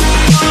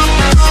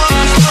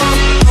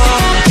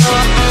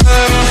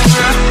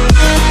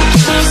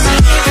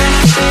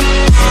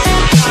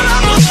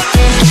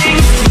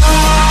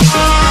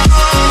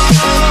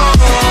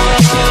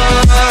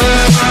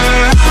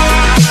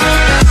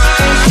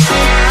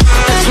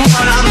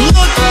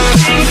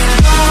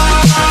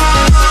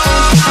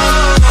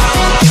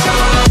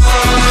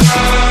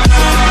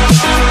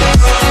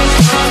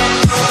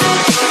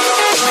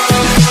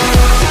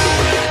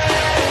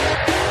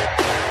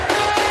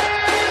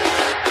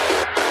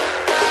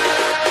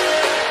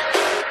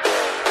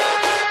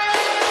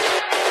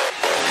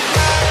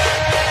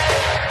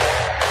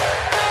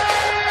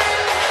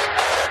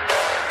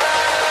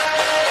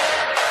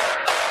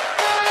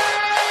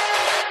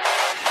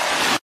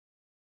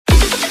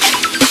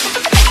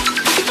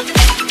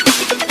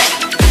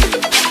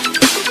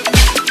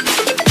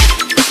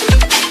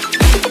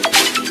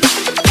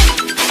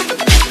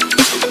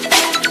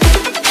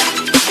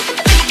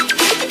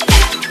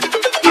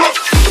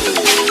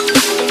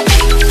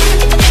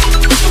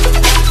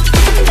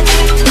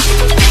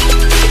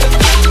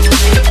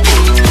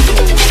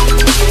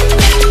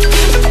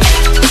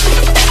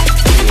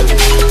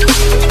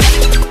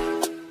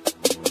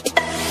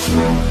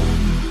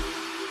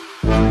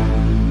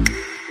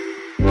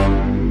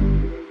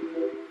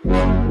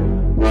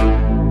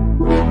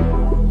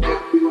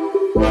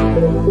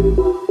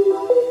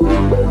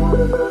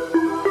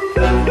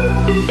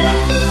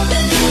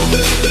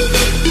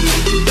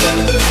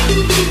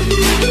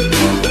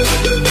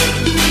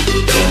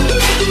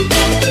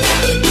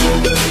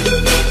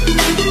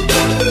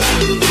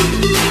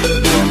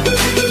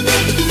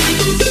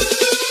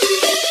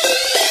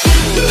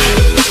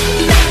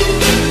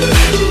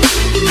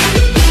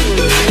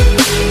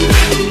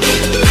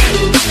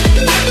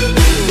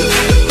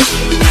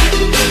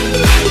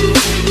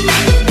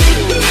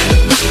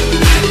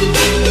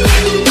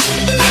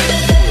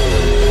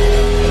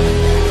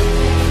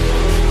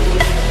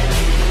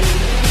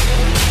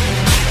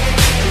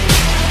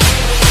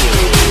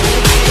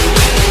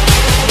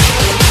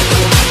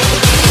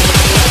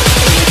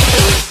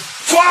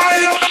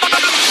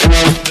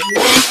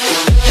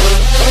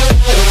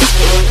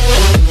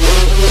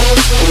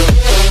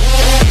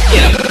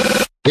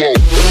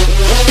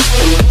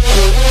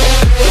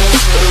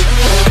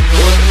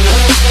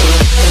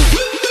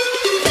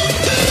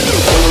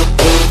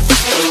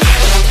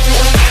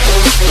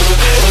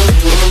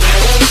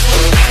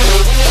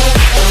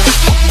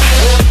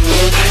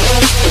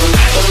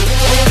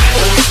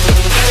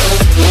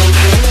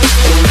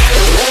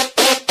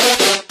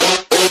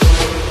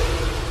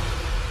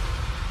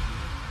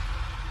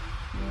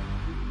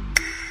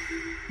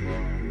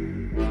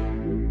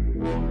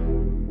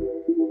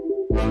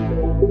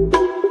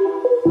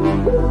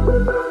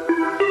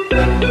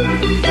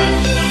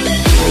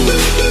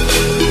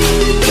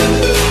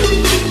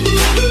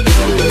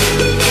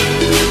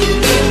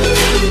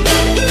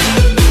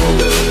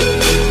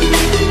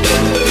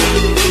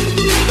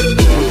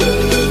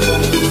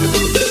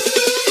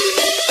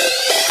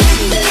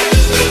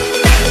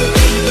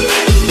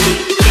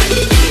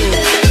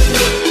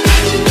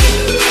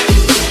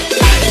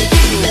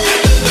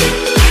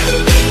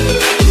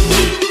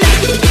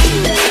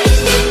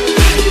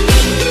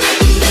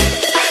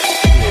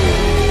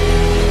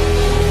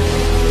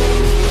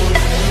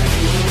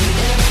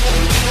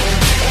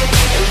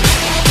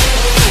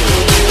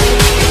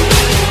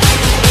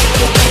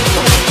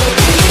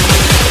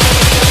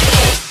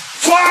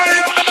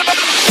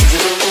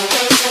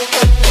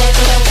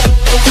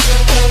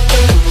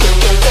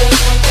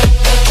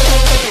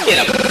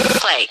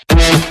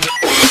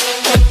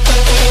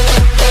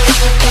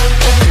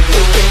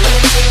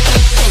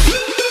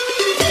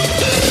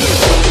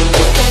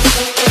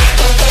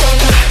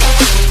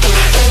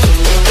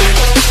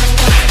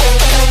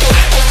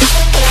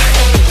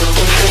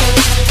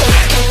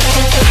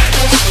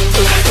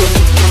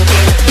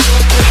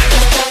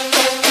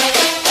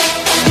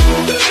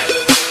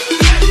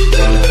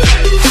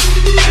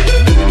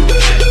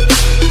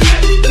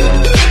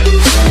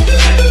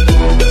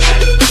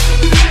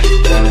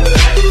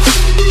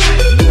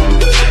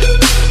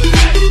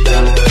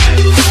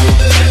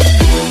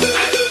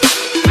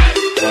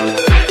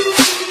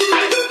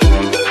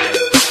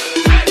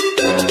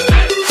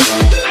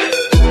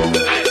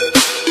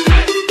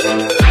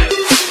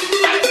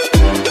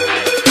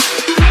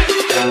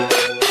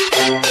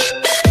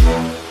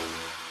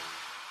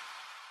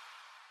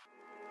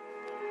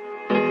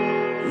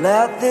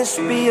 this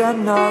be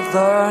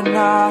another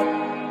knot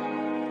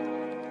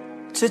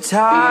to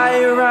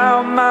tie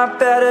around my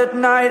bed at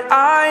night?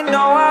 I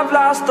know I've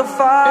lost the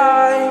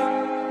fight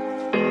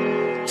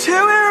to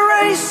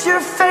erase your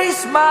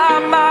face, my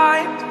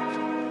mind.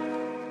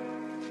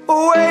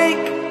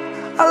 Awake,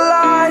 I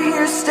lie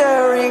here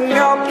staring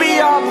up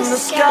beyond the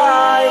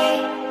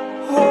sky.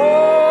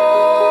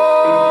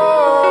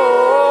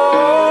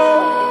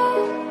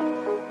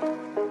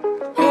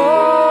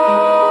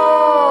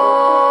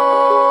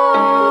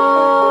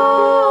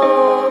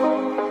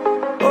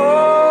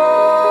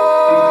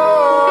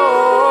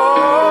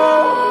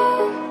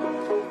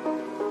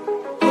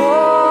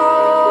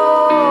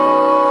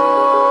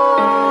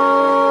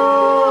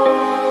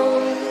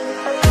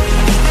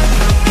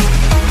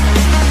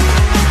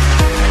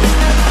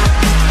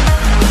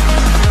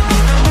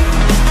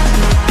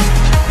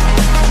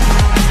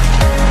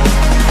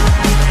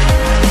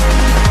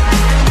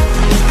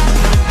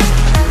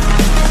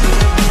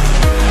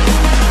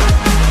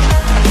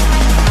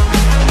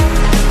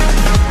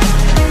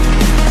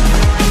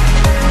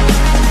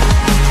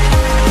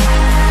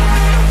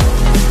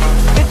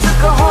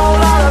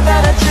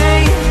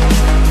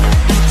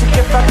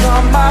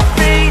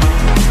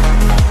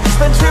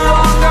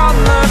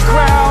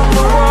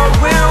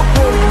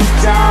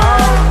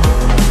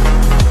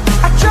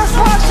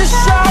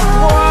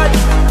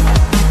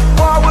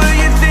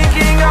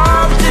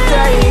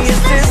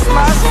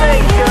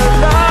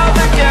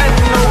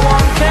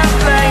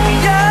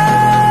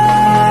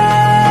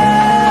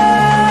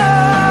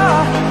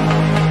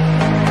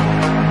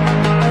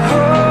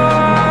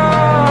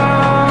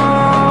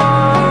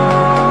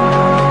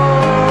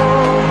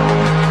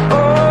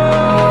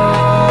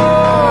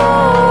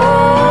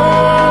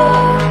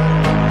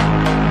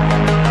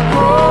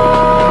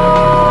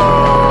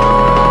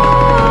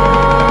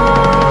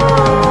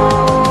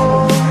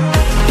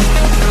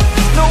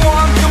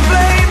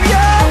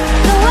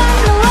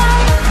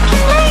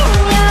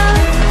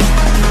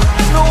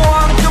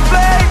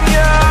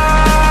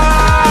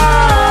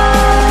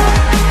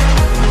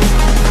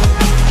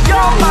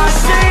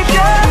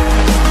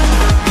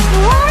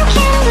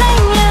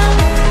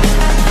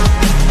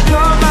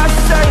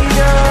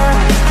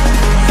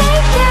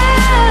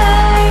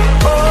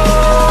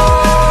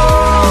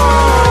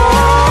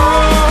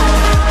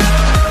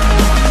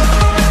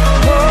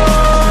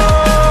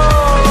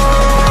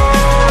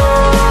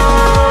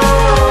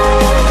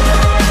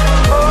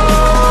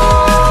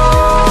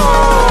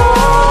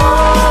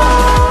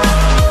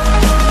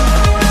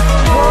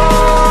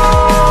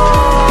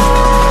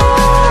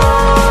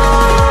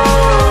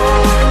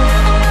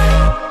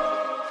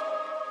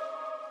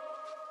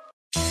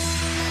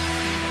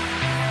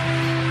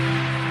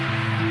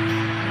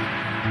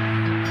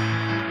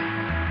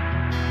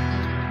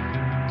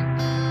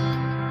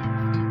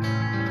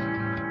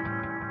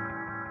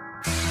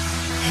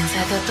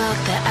 the book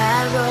that I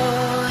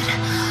wrote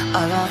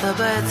are all the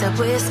words that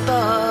we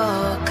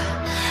spoke,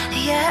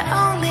 yet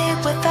only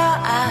with our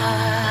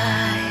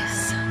eyes.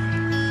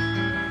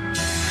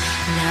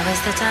 Now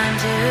is the time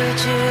to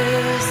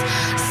choose.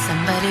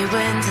 Somebody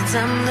wins and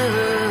some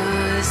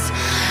lose.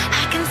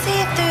 I can see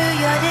through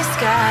your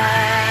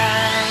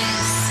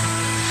disguise.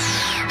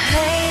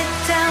 Lay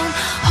down,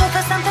 hope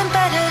for something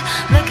better.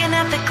 Looking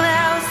at the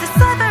clouds, the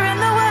sliver in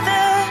the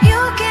weather.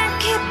 You can't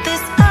keep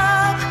this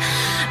up.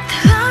 The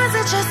lies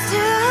are just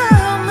too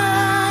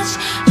much.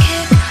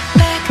 Kick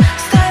back,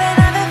 start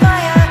another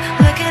fire.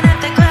 Looking at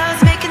the clouds,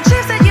 making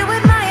shapes that you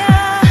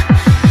admire.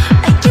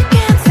 And you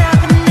can't stop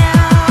it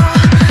now,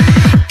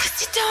 'cause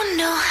you don't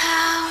know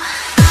how.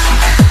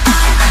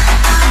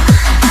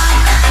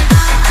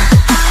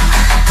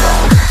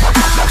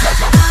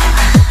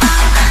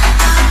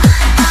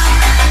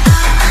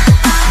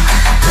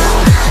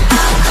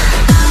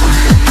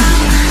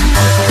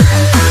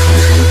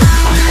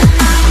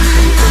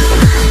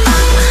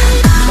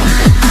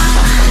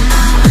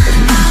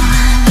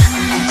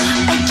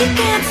 You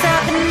can't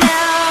stop it now.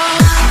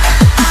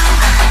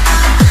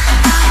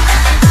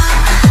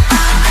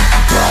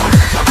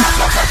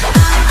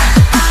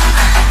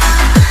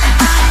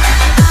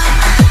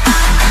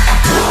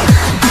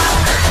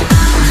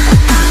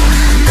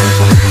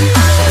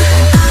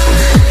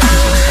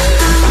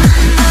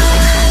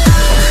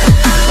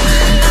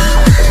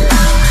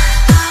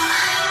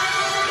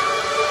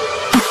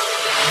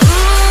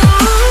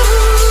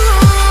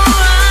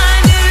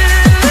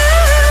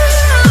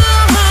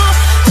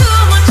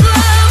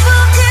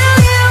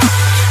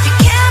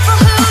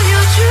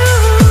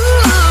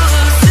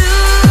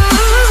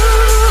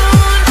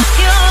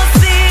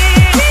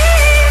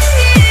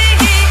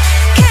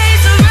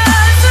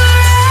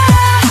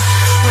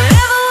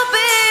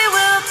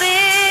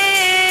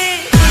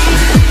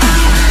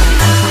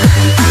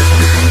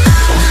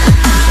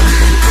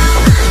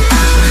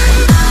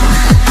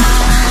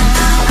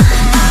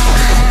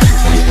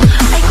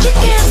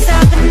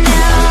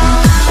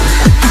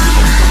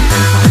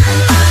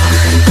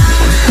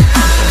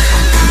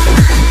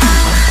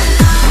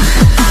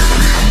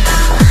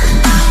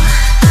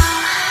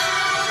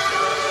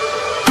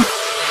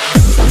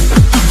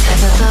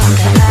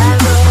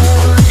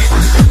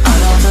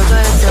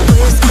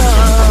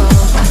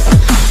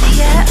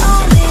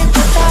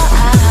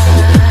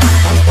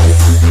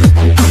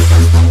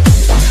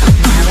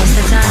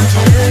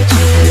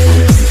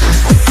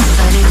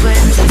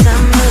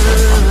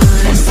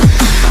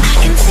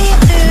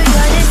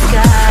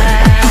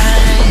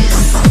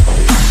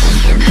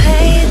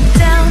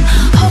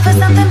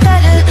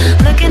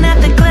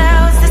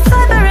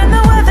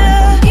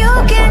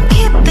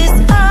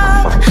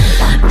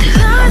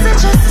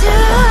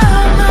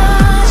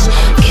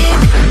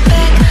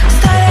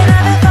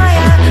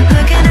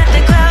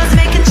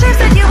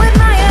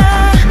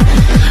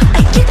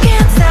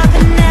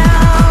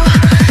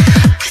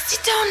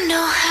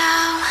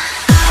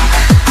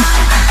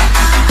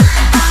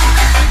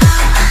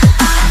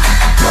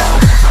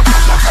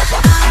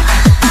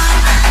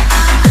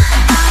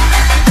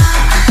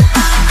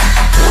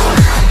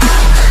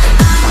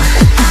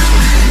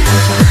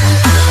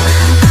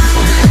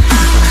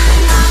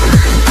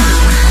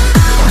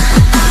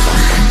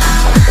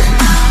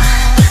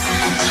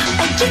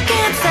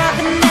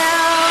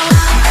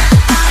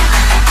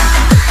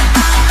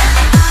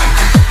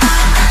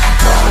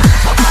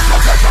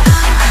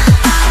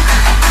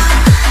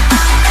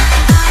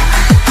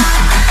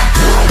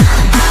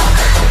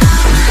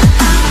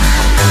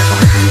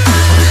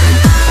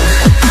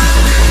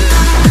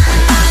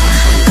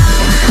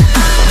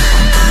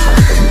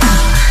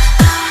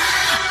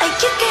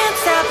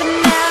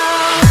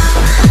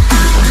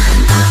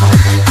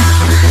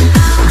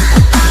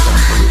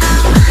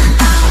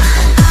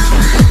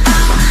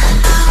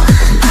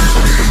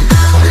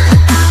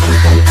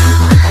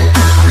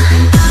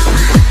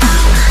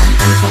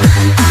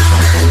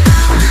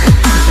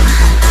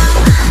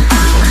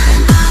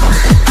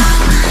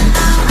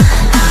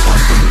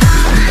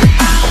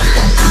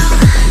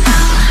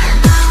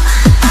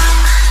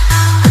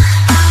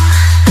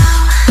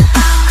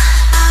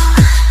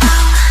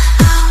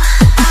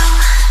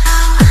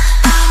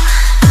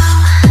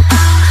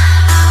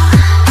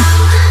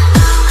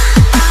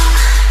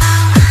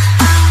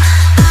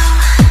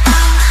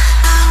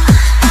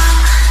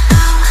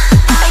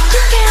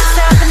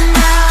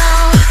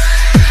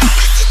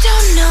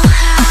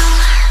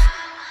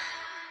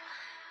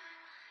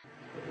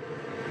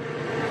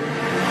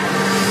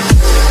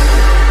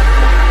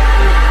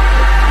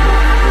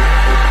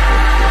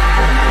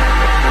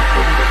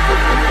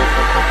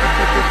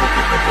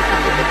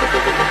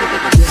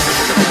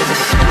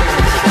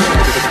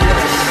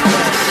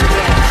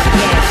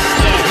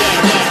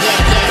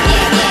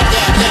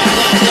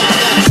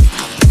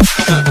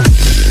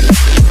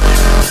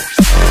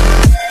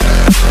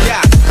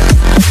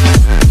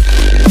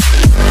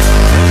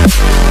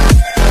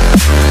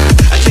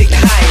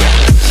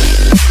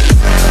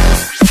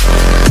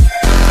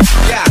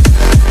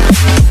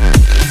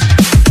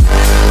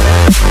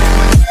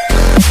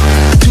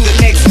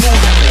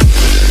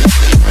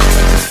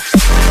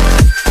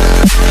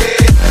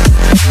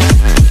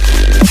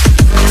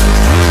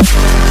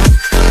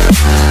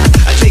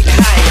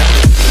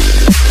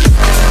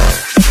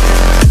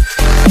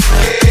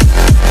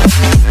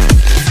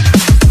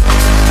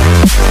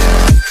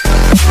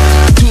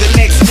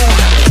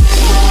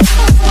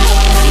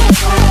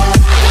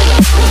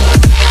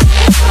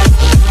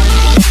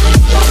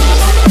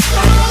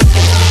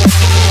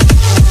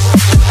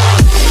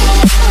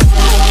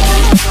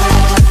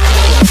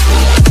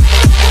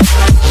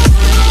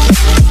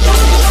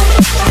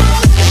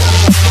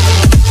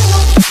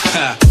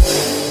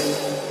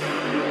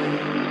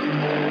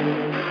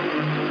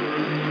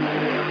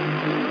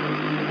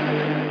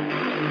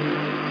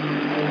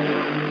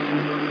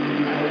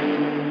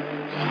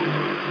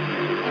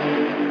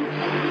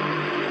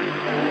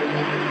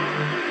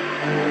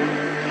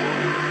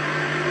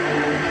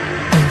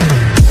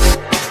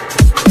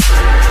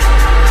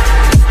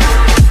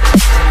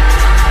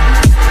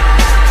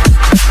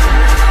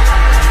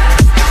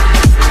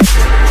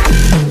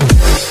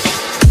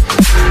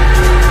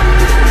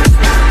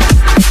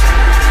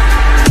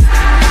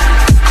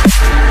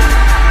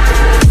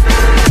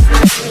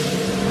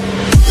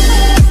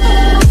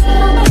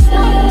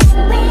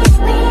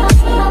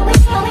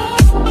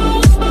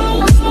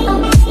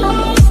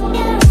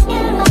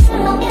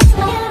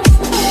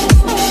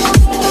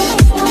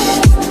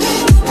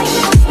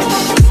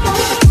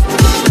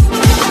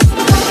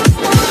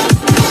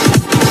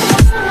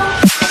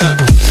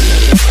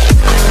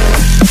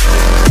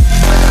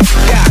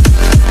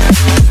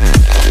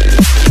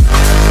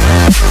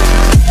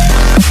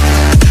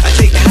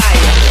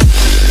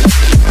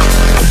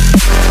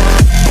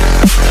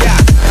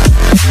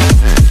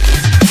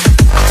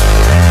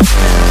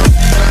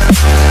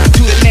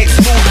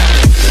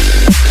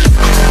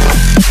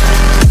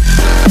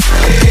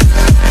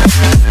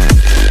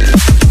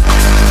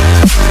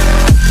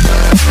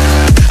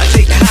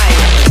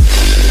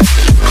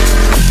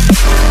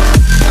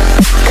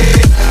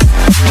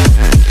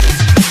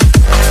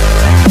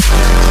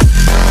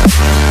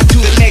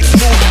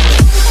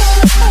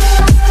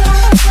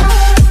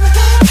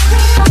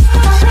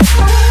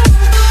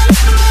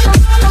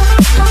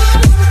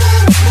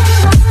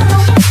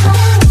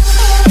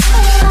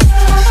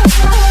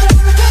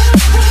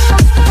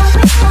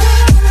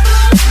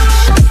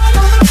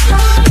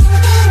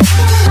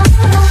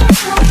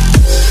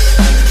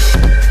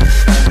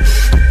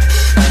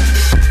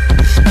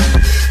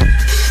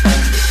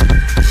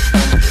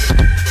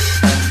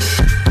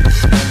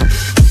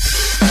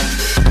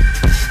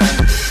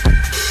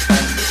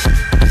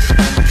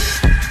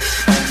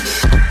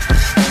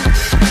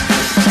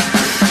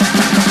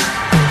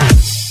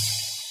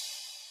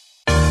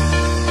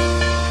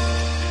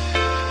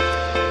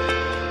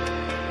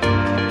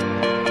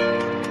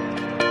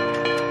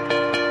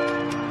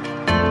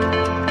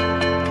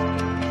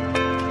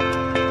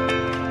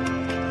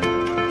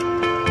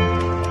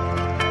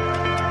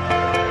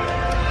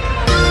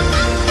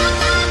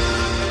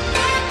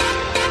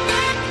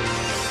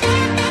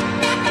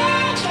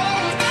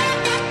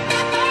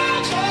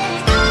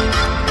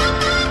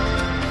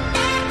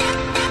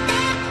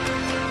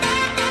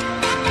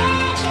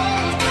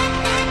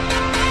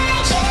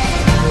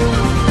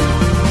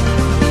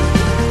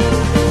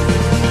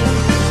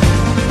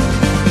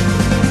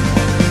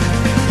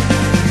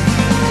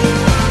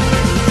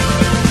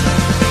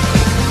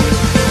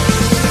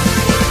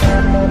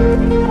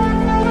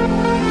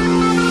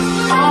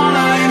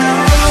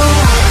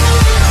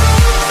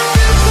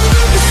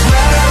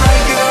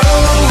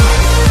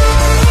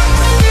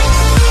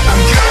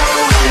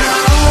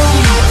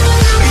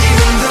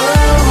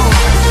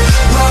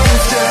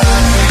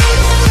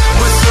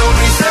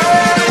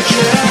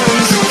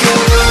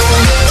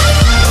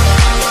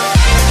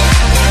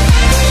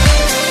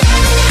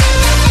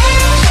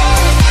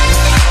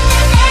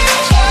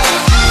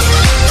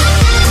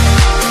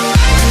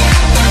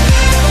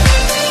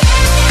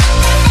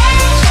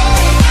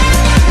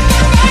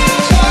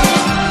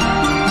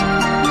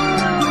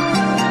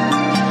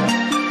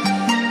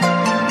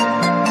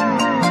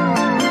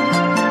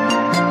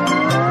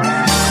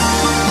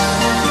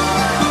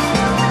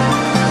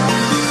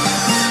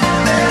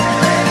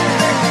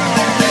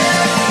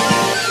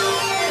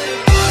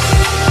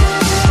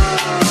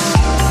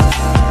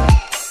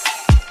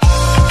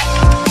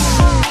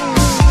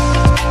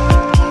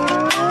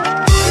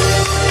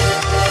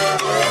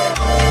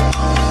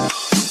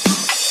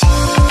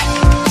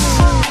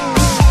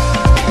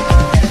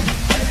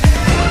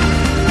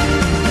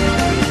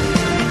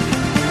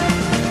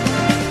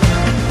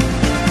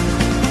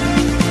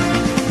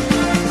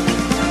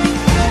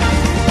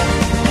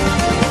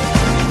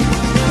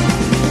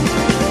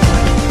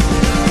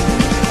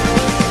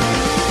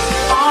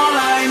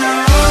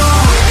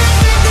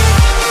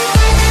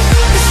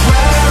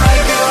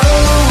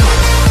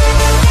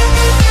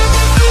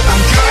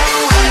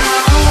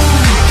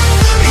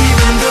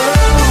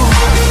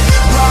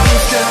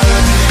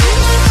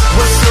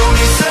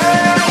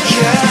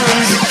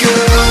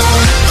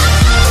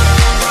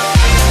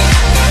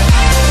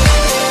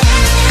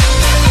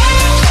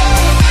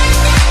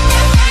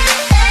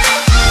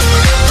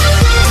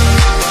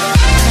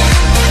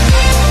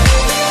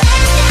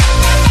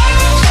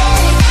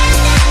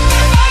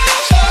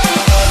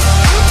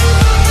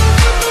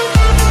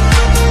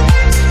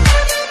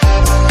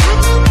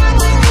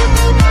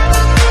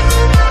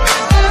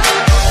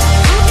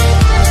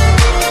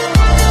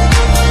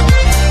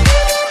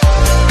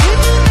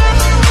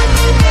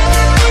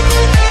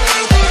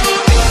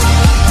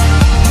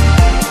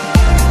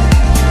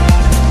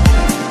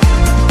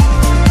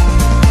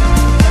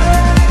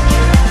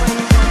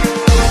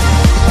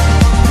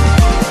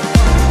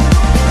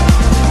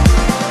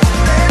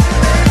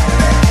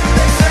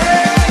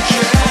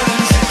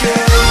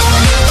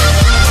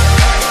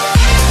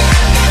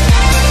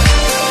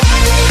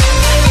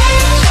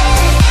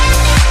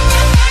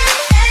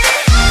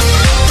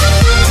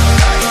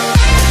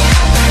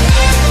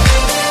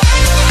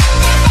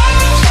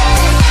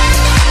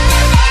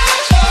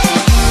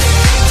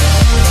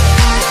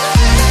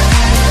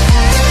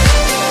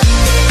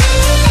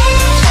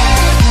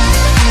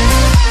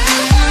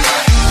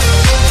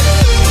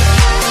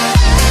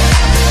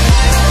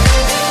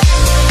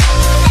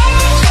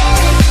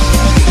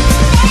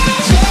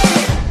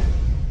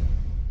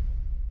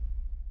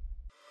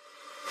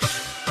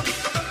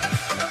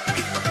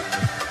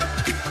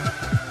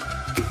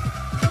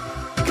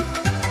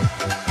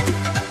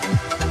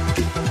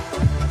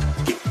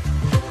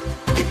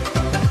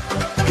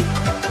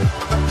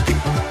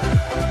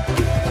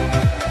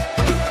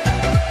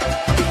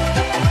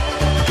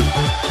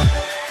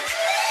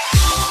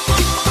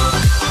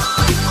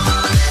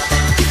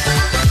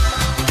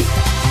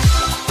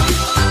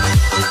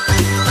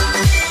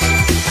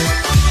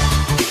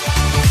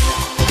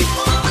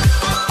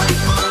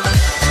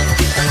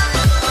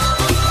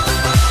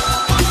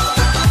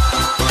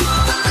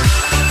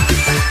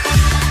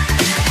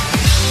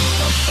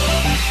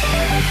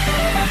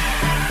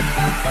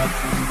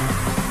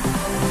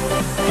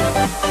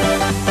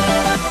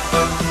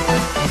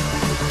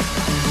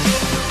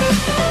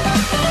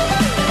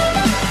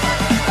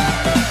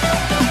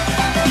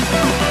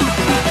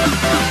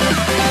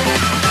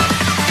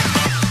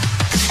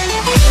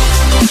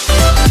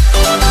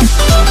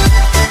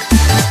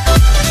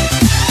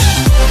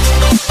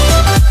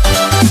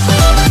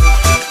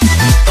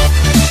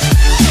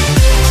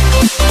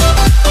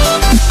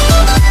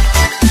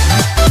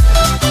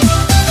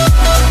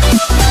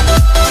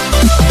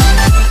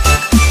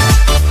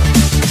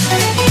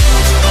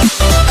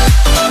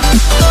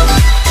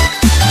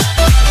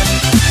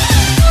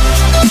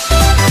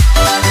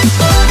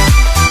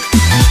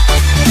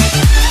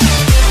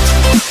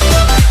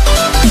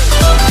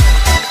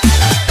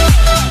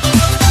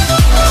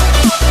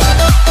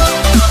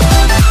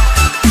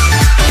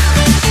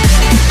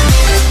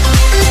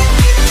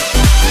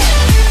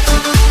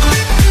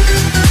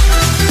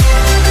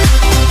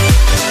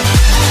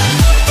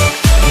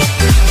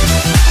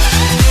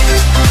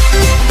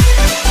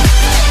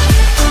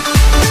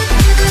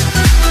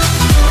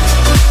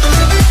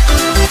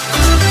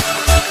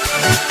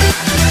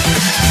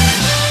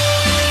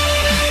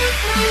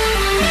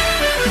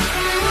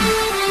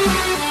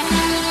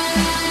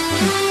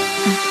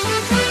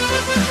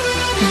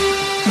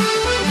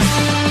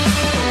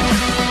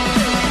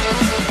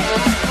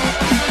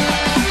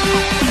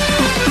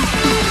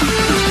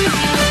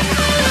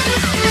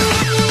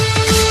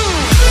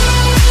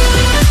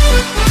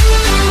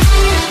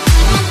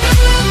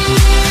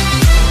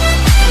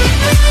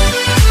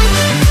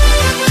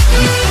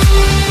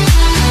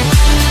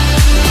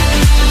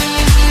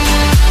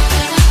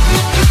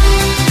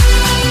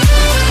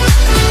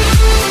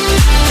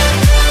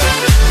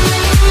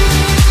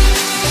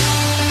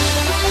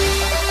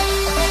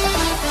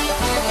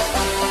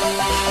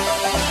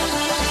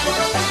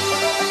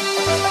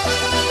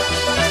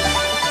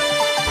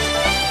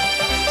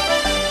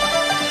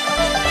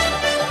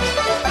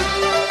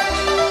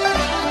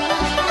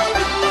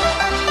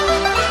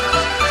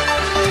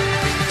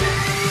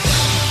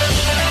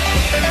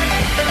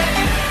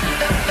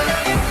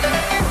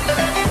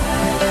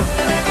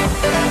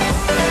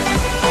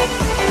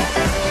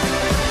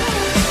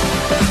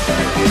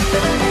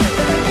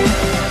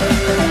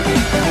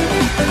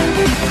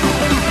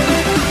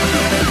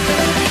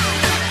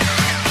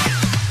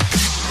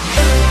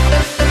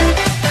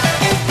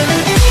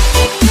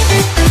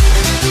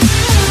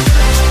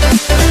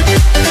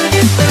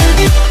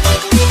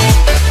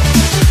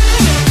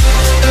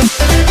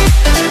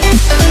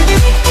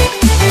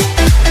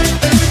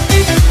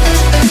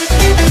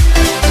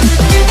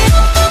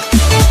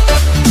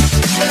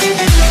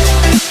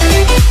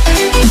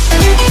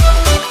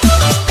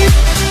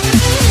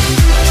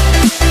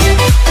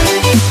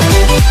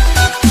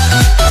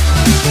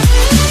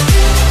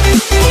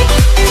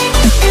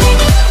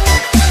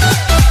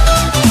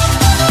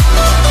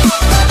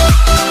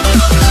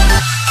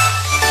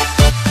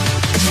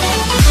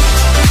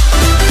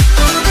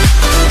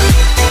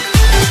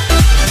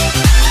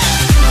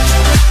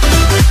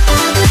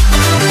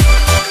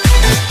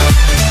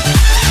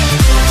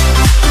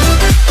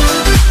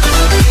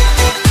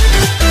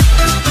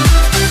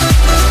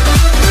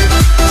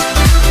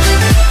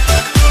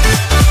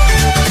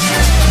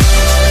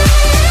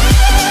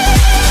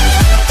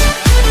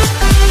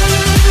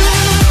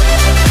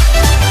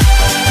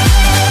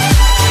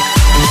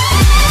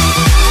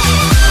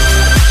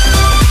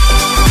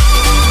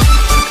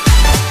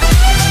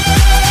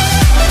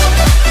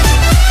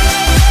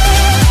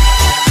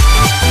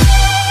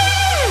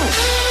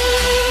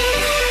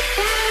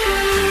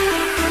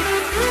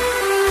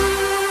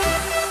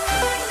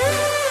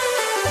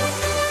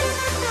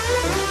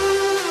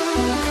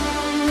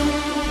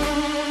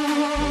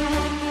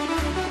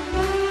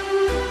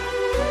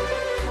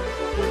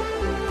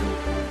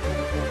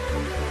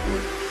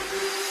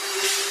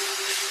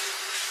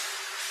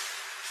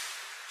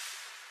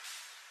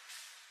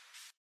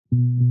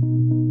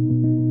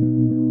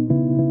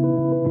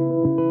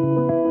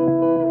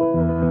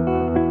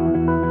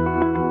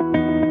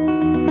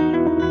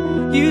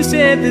 You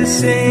said the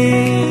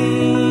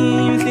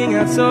same thing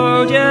I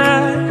told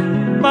ya.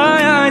 My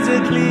eyes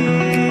are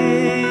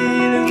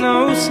clear, there's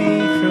no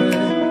secret.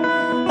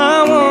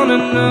 I wanna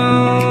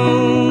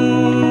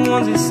know,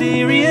 was it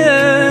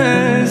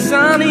serious?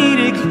 I need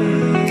it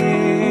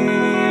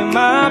clear,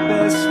 my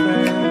best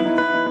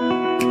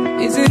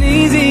friend. Isn't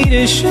easy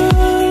to show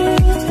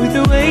with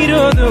the weight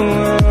of the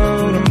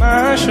world on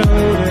my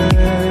shoulders.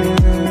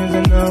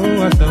 I know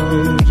I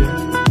told you,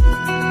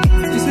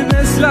 it's the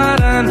best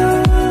light I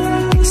know.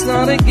 It's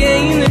not a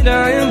game that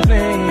I am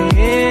playing.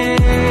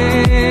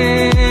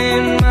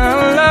 My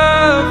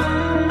love,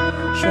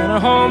 trying to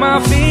hold my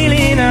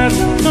feeling, I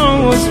don't know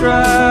what's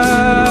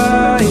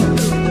right.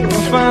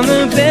 I'll find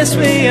the best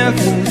way, I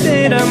think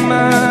that I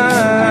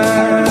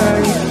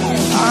might.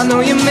 I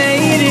know you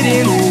made it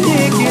in the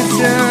nick of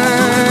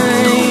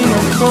time.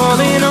 I'm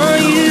calling on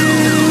you.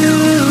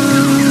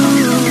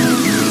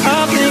 I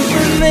think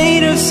we're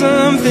made of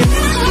something.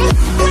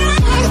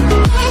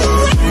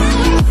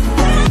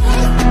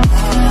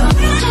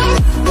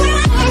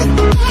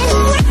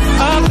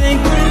 I think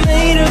we're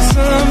made of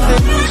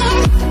something.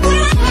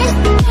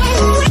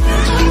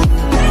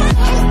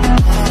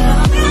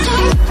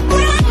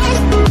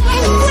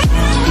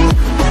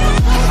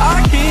 I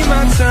keep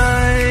my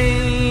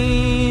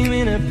time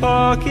in a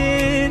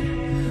pocket.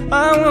 I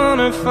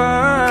wanna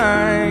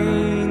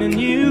find a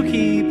new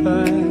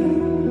keeper.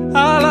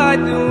 I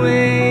like the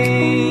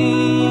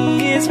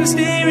way it's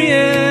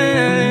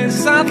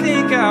mysterious. I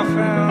think I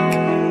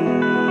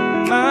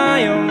found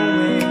my own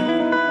way.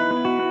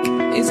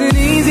 Isn't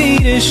easy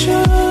to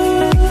show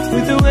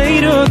with the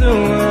weight of the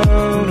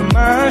world on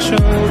my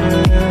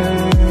shoulders.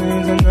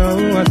 I know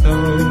I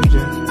told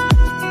you,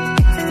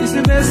 it's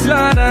the best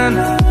light I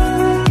know.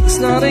 It's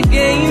not a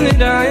game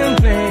that I am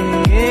playing.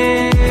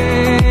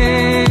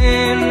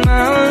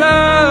 My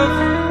love,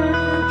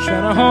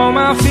 trying to hold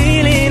my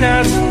feeling, I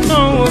don't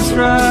know what's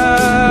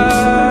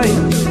right.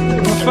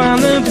 I'll find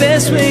the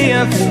best way,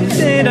 I think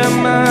that I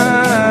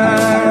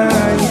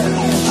might.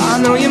 I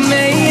know you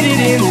made it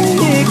in the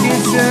nick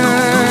of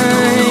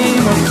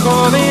time. I'm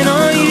calling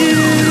on you.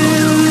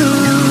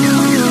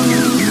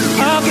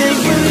 I think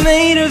we're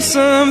made of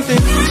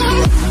something.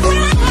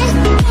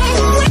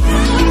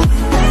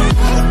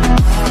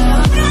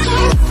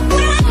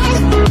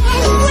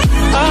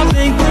 I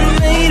think we're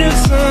made of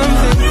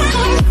something.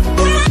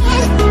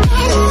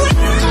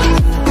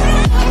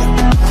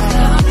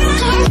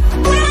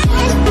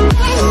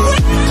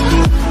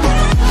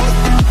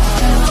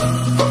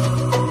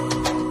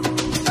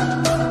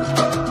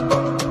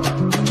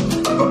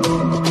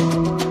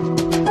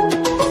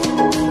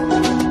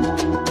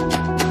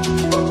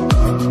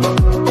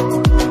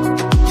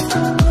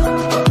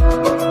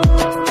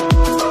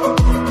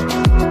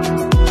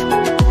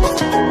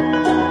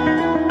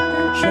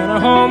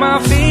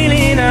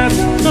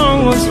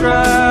 What's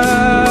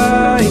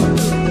right?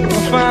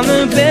 I'll find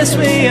the best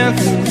way, I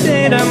think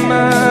that I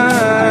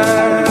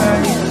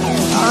might.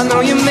 I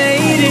know you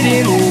made it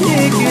in the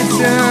nick of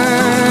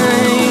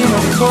time.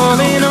 I'm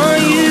calling on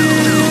you.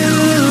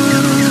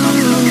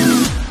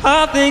 I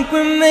think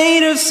we're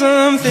made of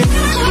something.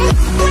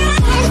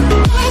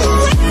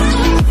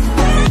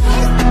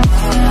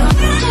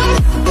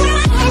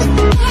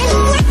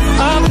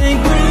 I think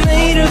we're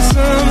made of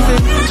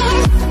something.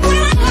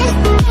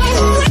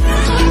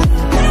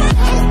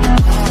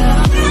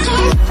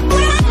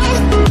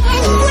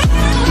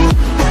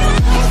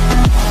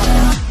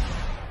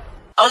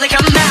 Only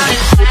come out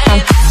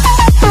inside.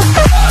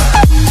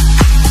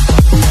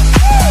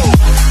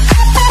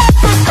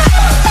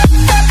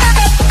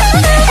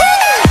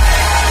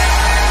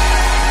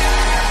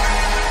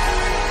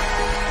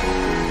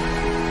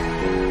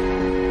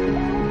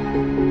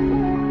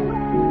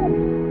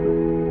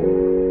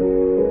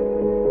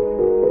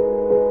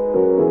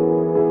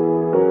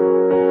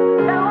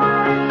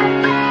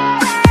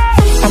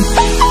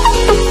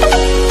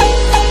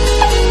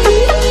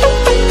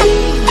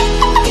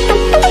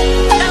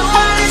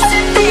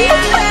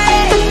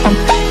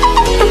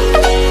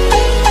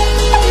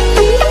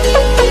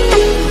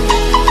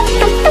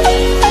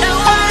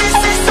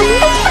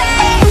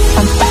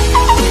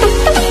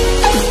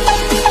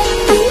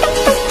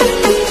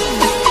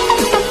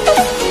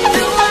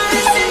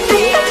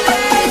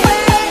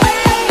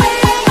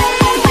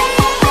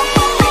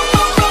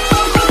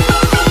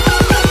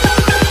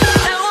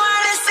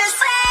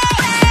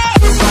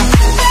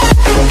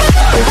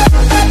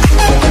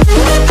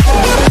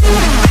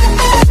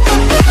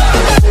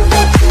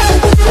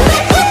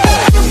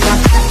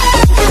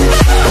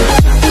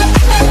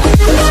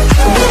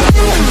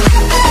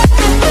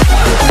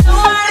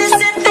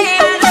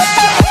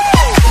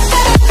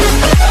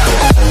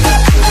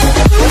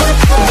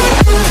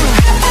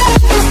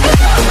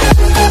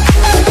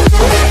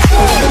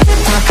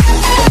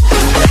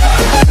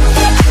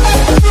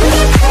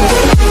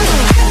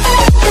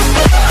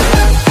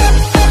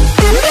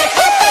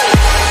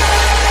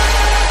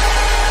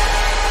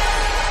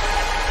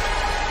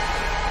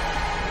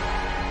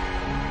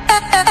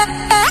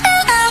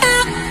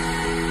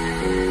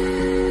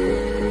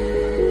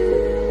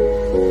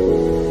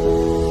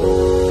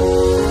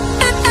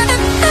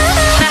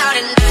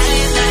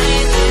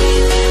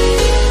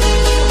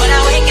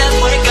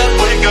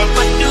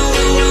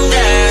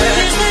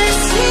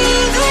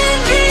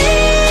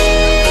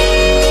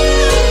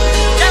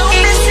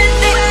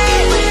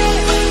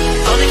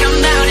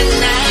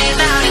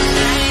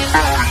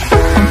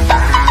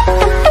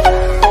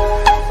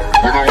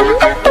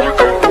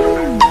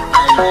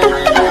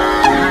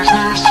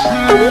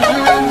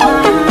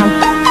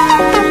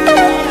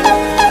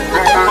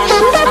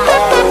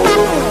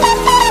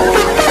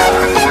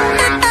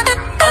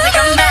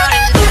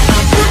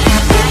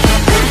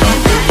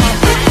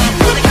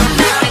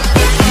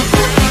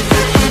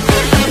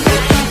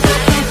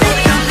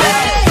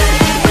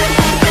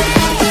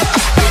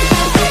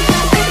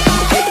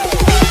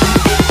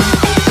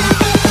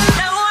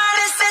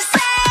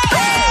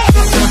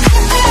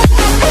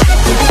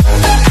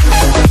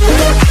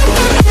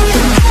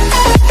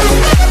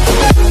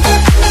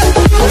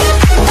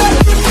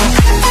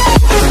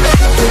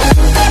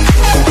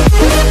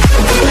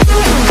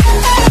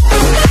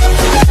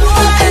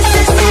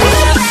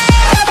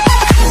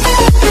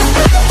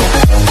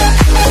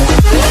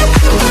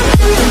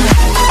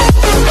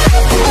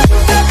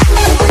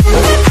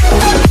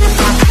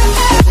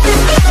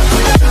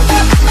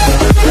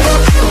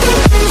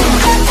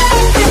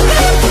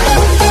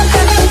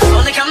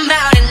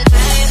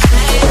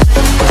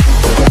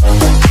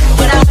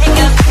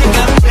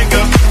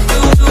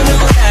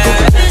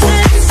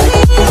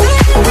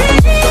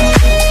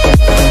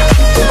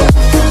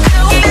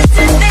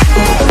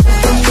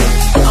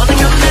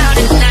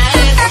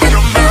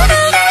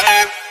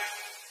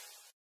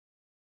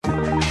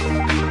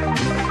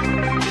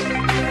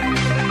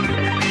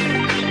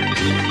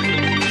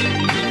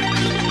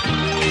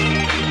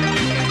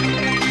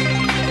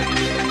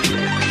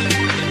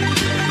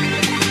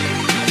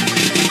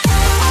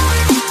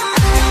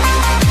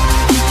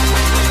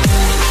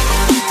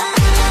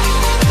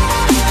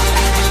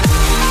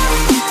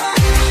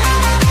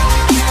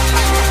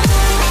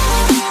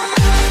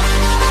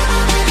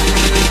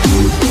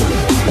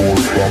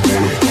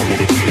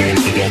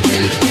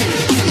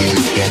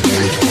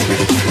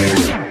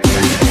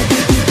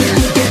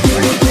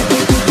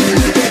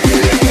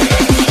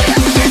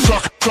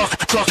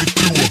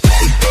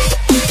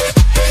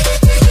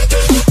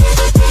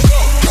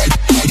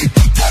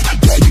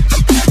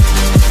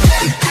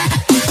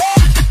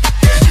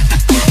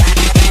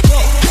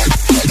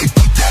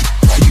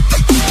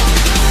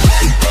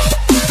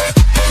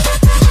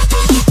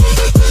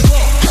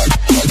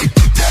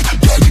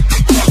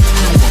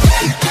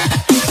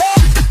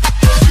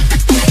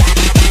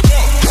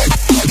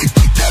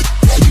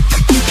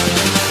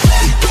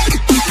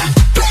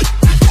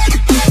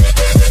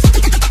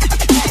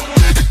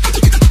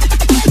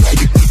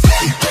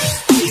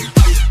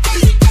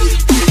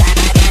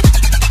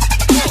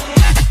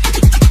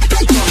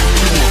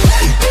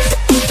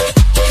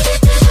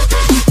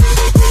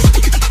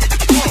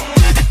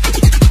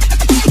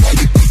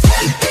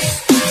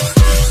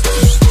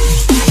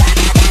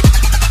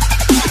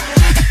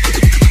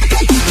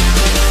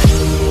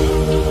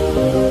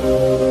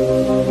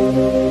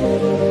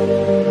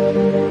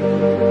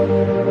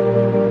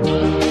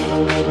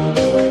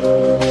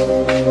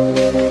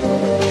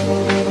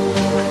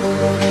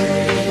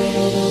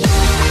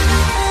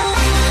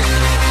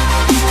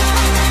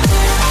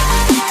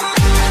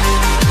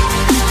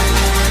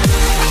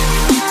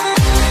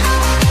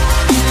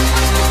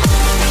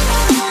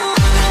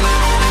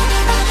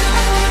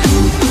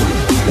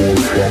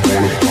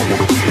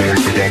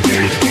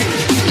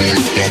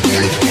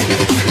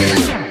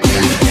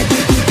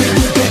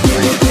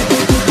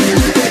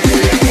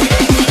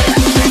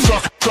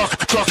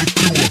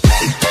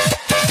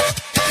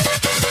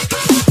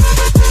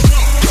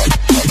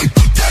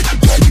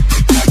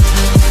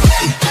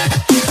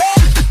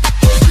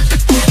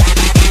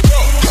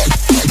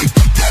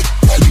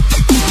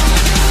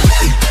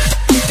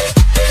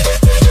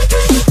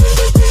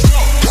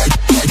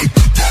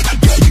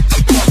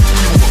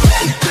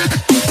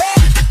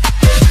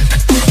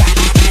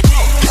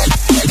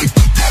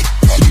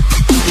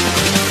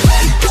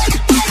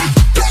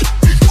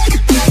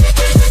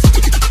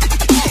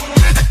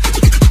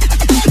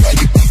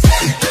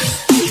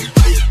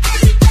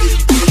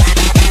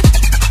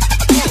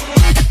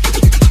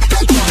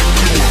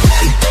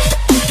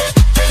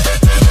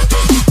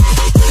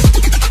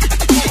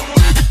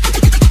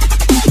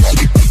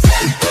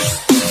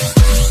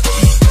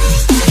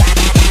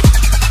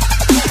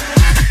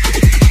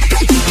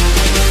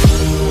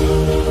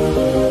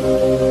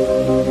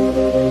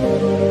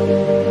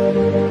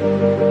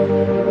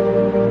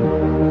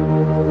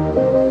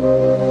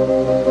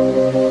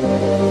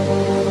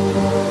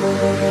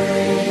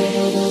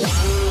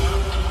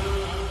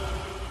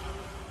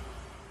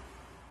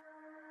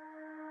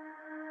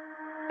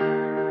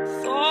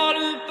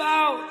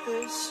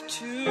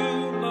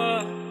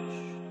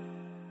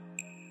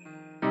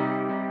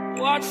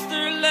 What's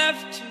there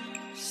left to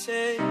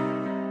say?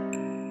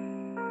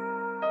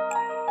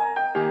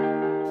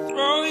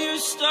 Throw your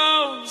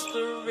stones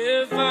the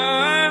river.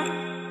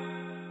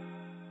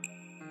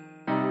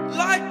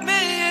 Like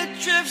me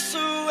it drifts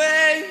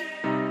away.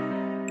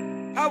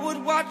 I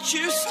would watch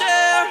you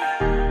stare.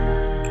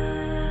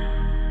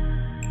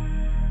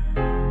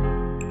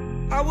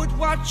 I would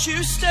watch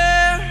you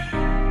stare.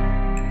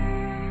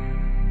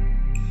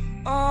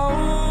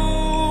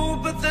 Oh,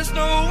 but there's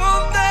no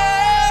one there.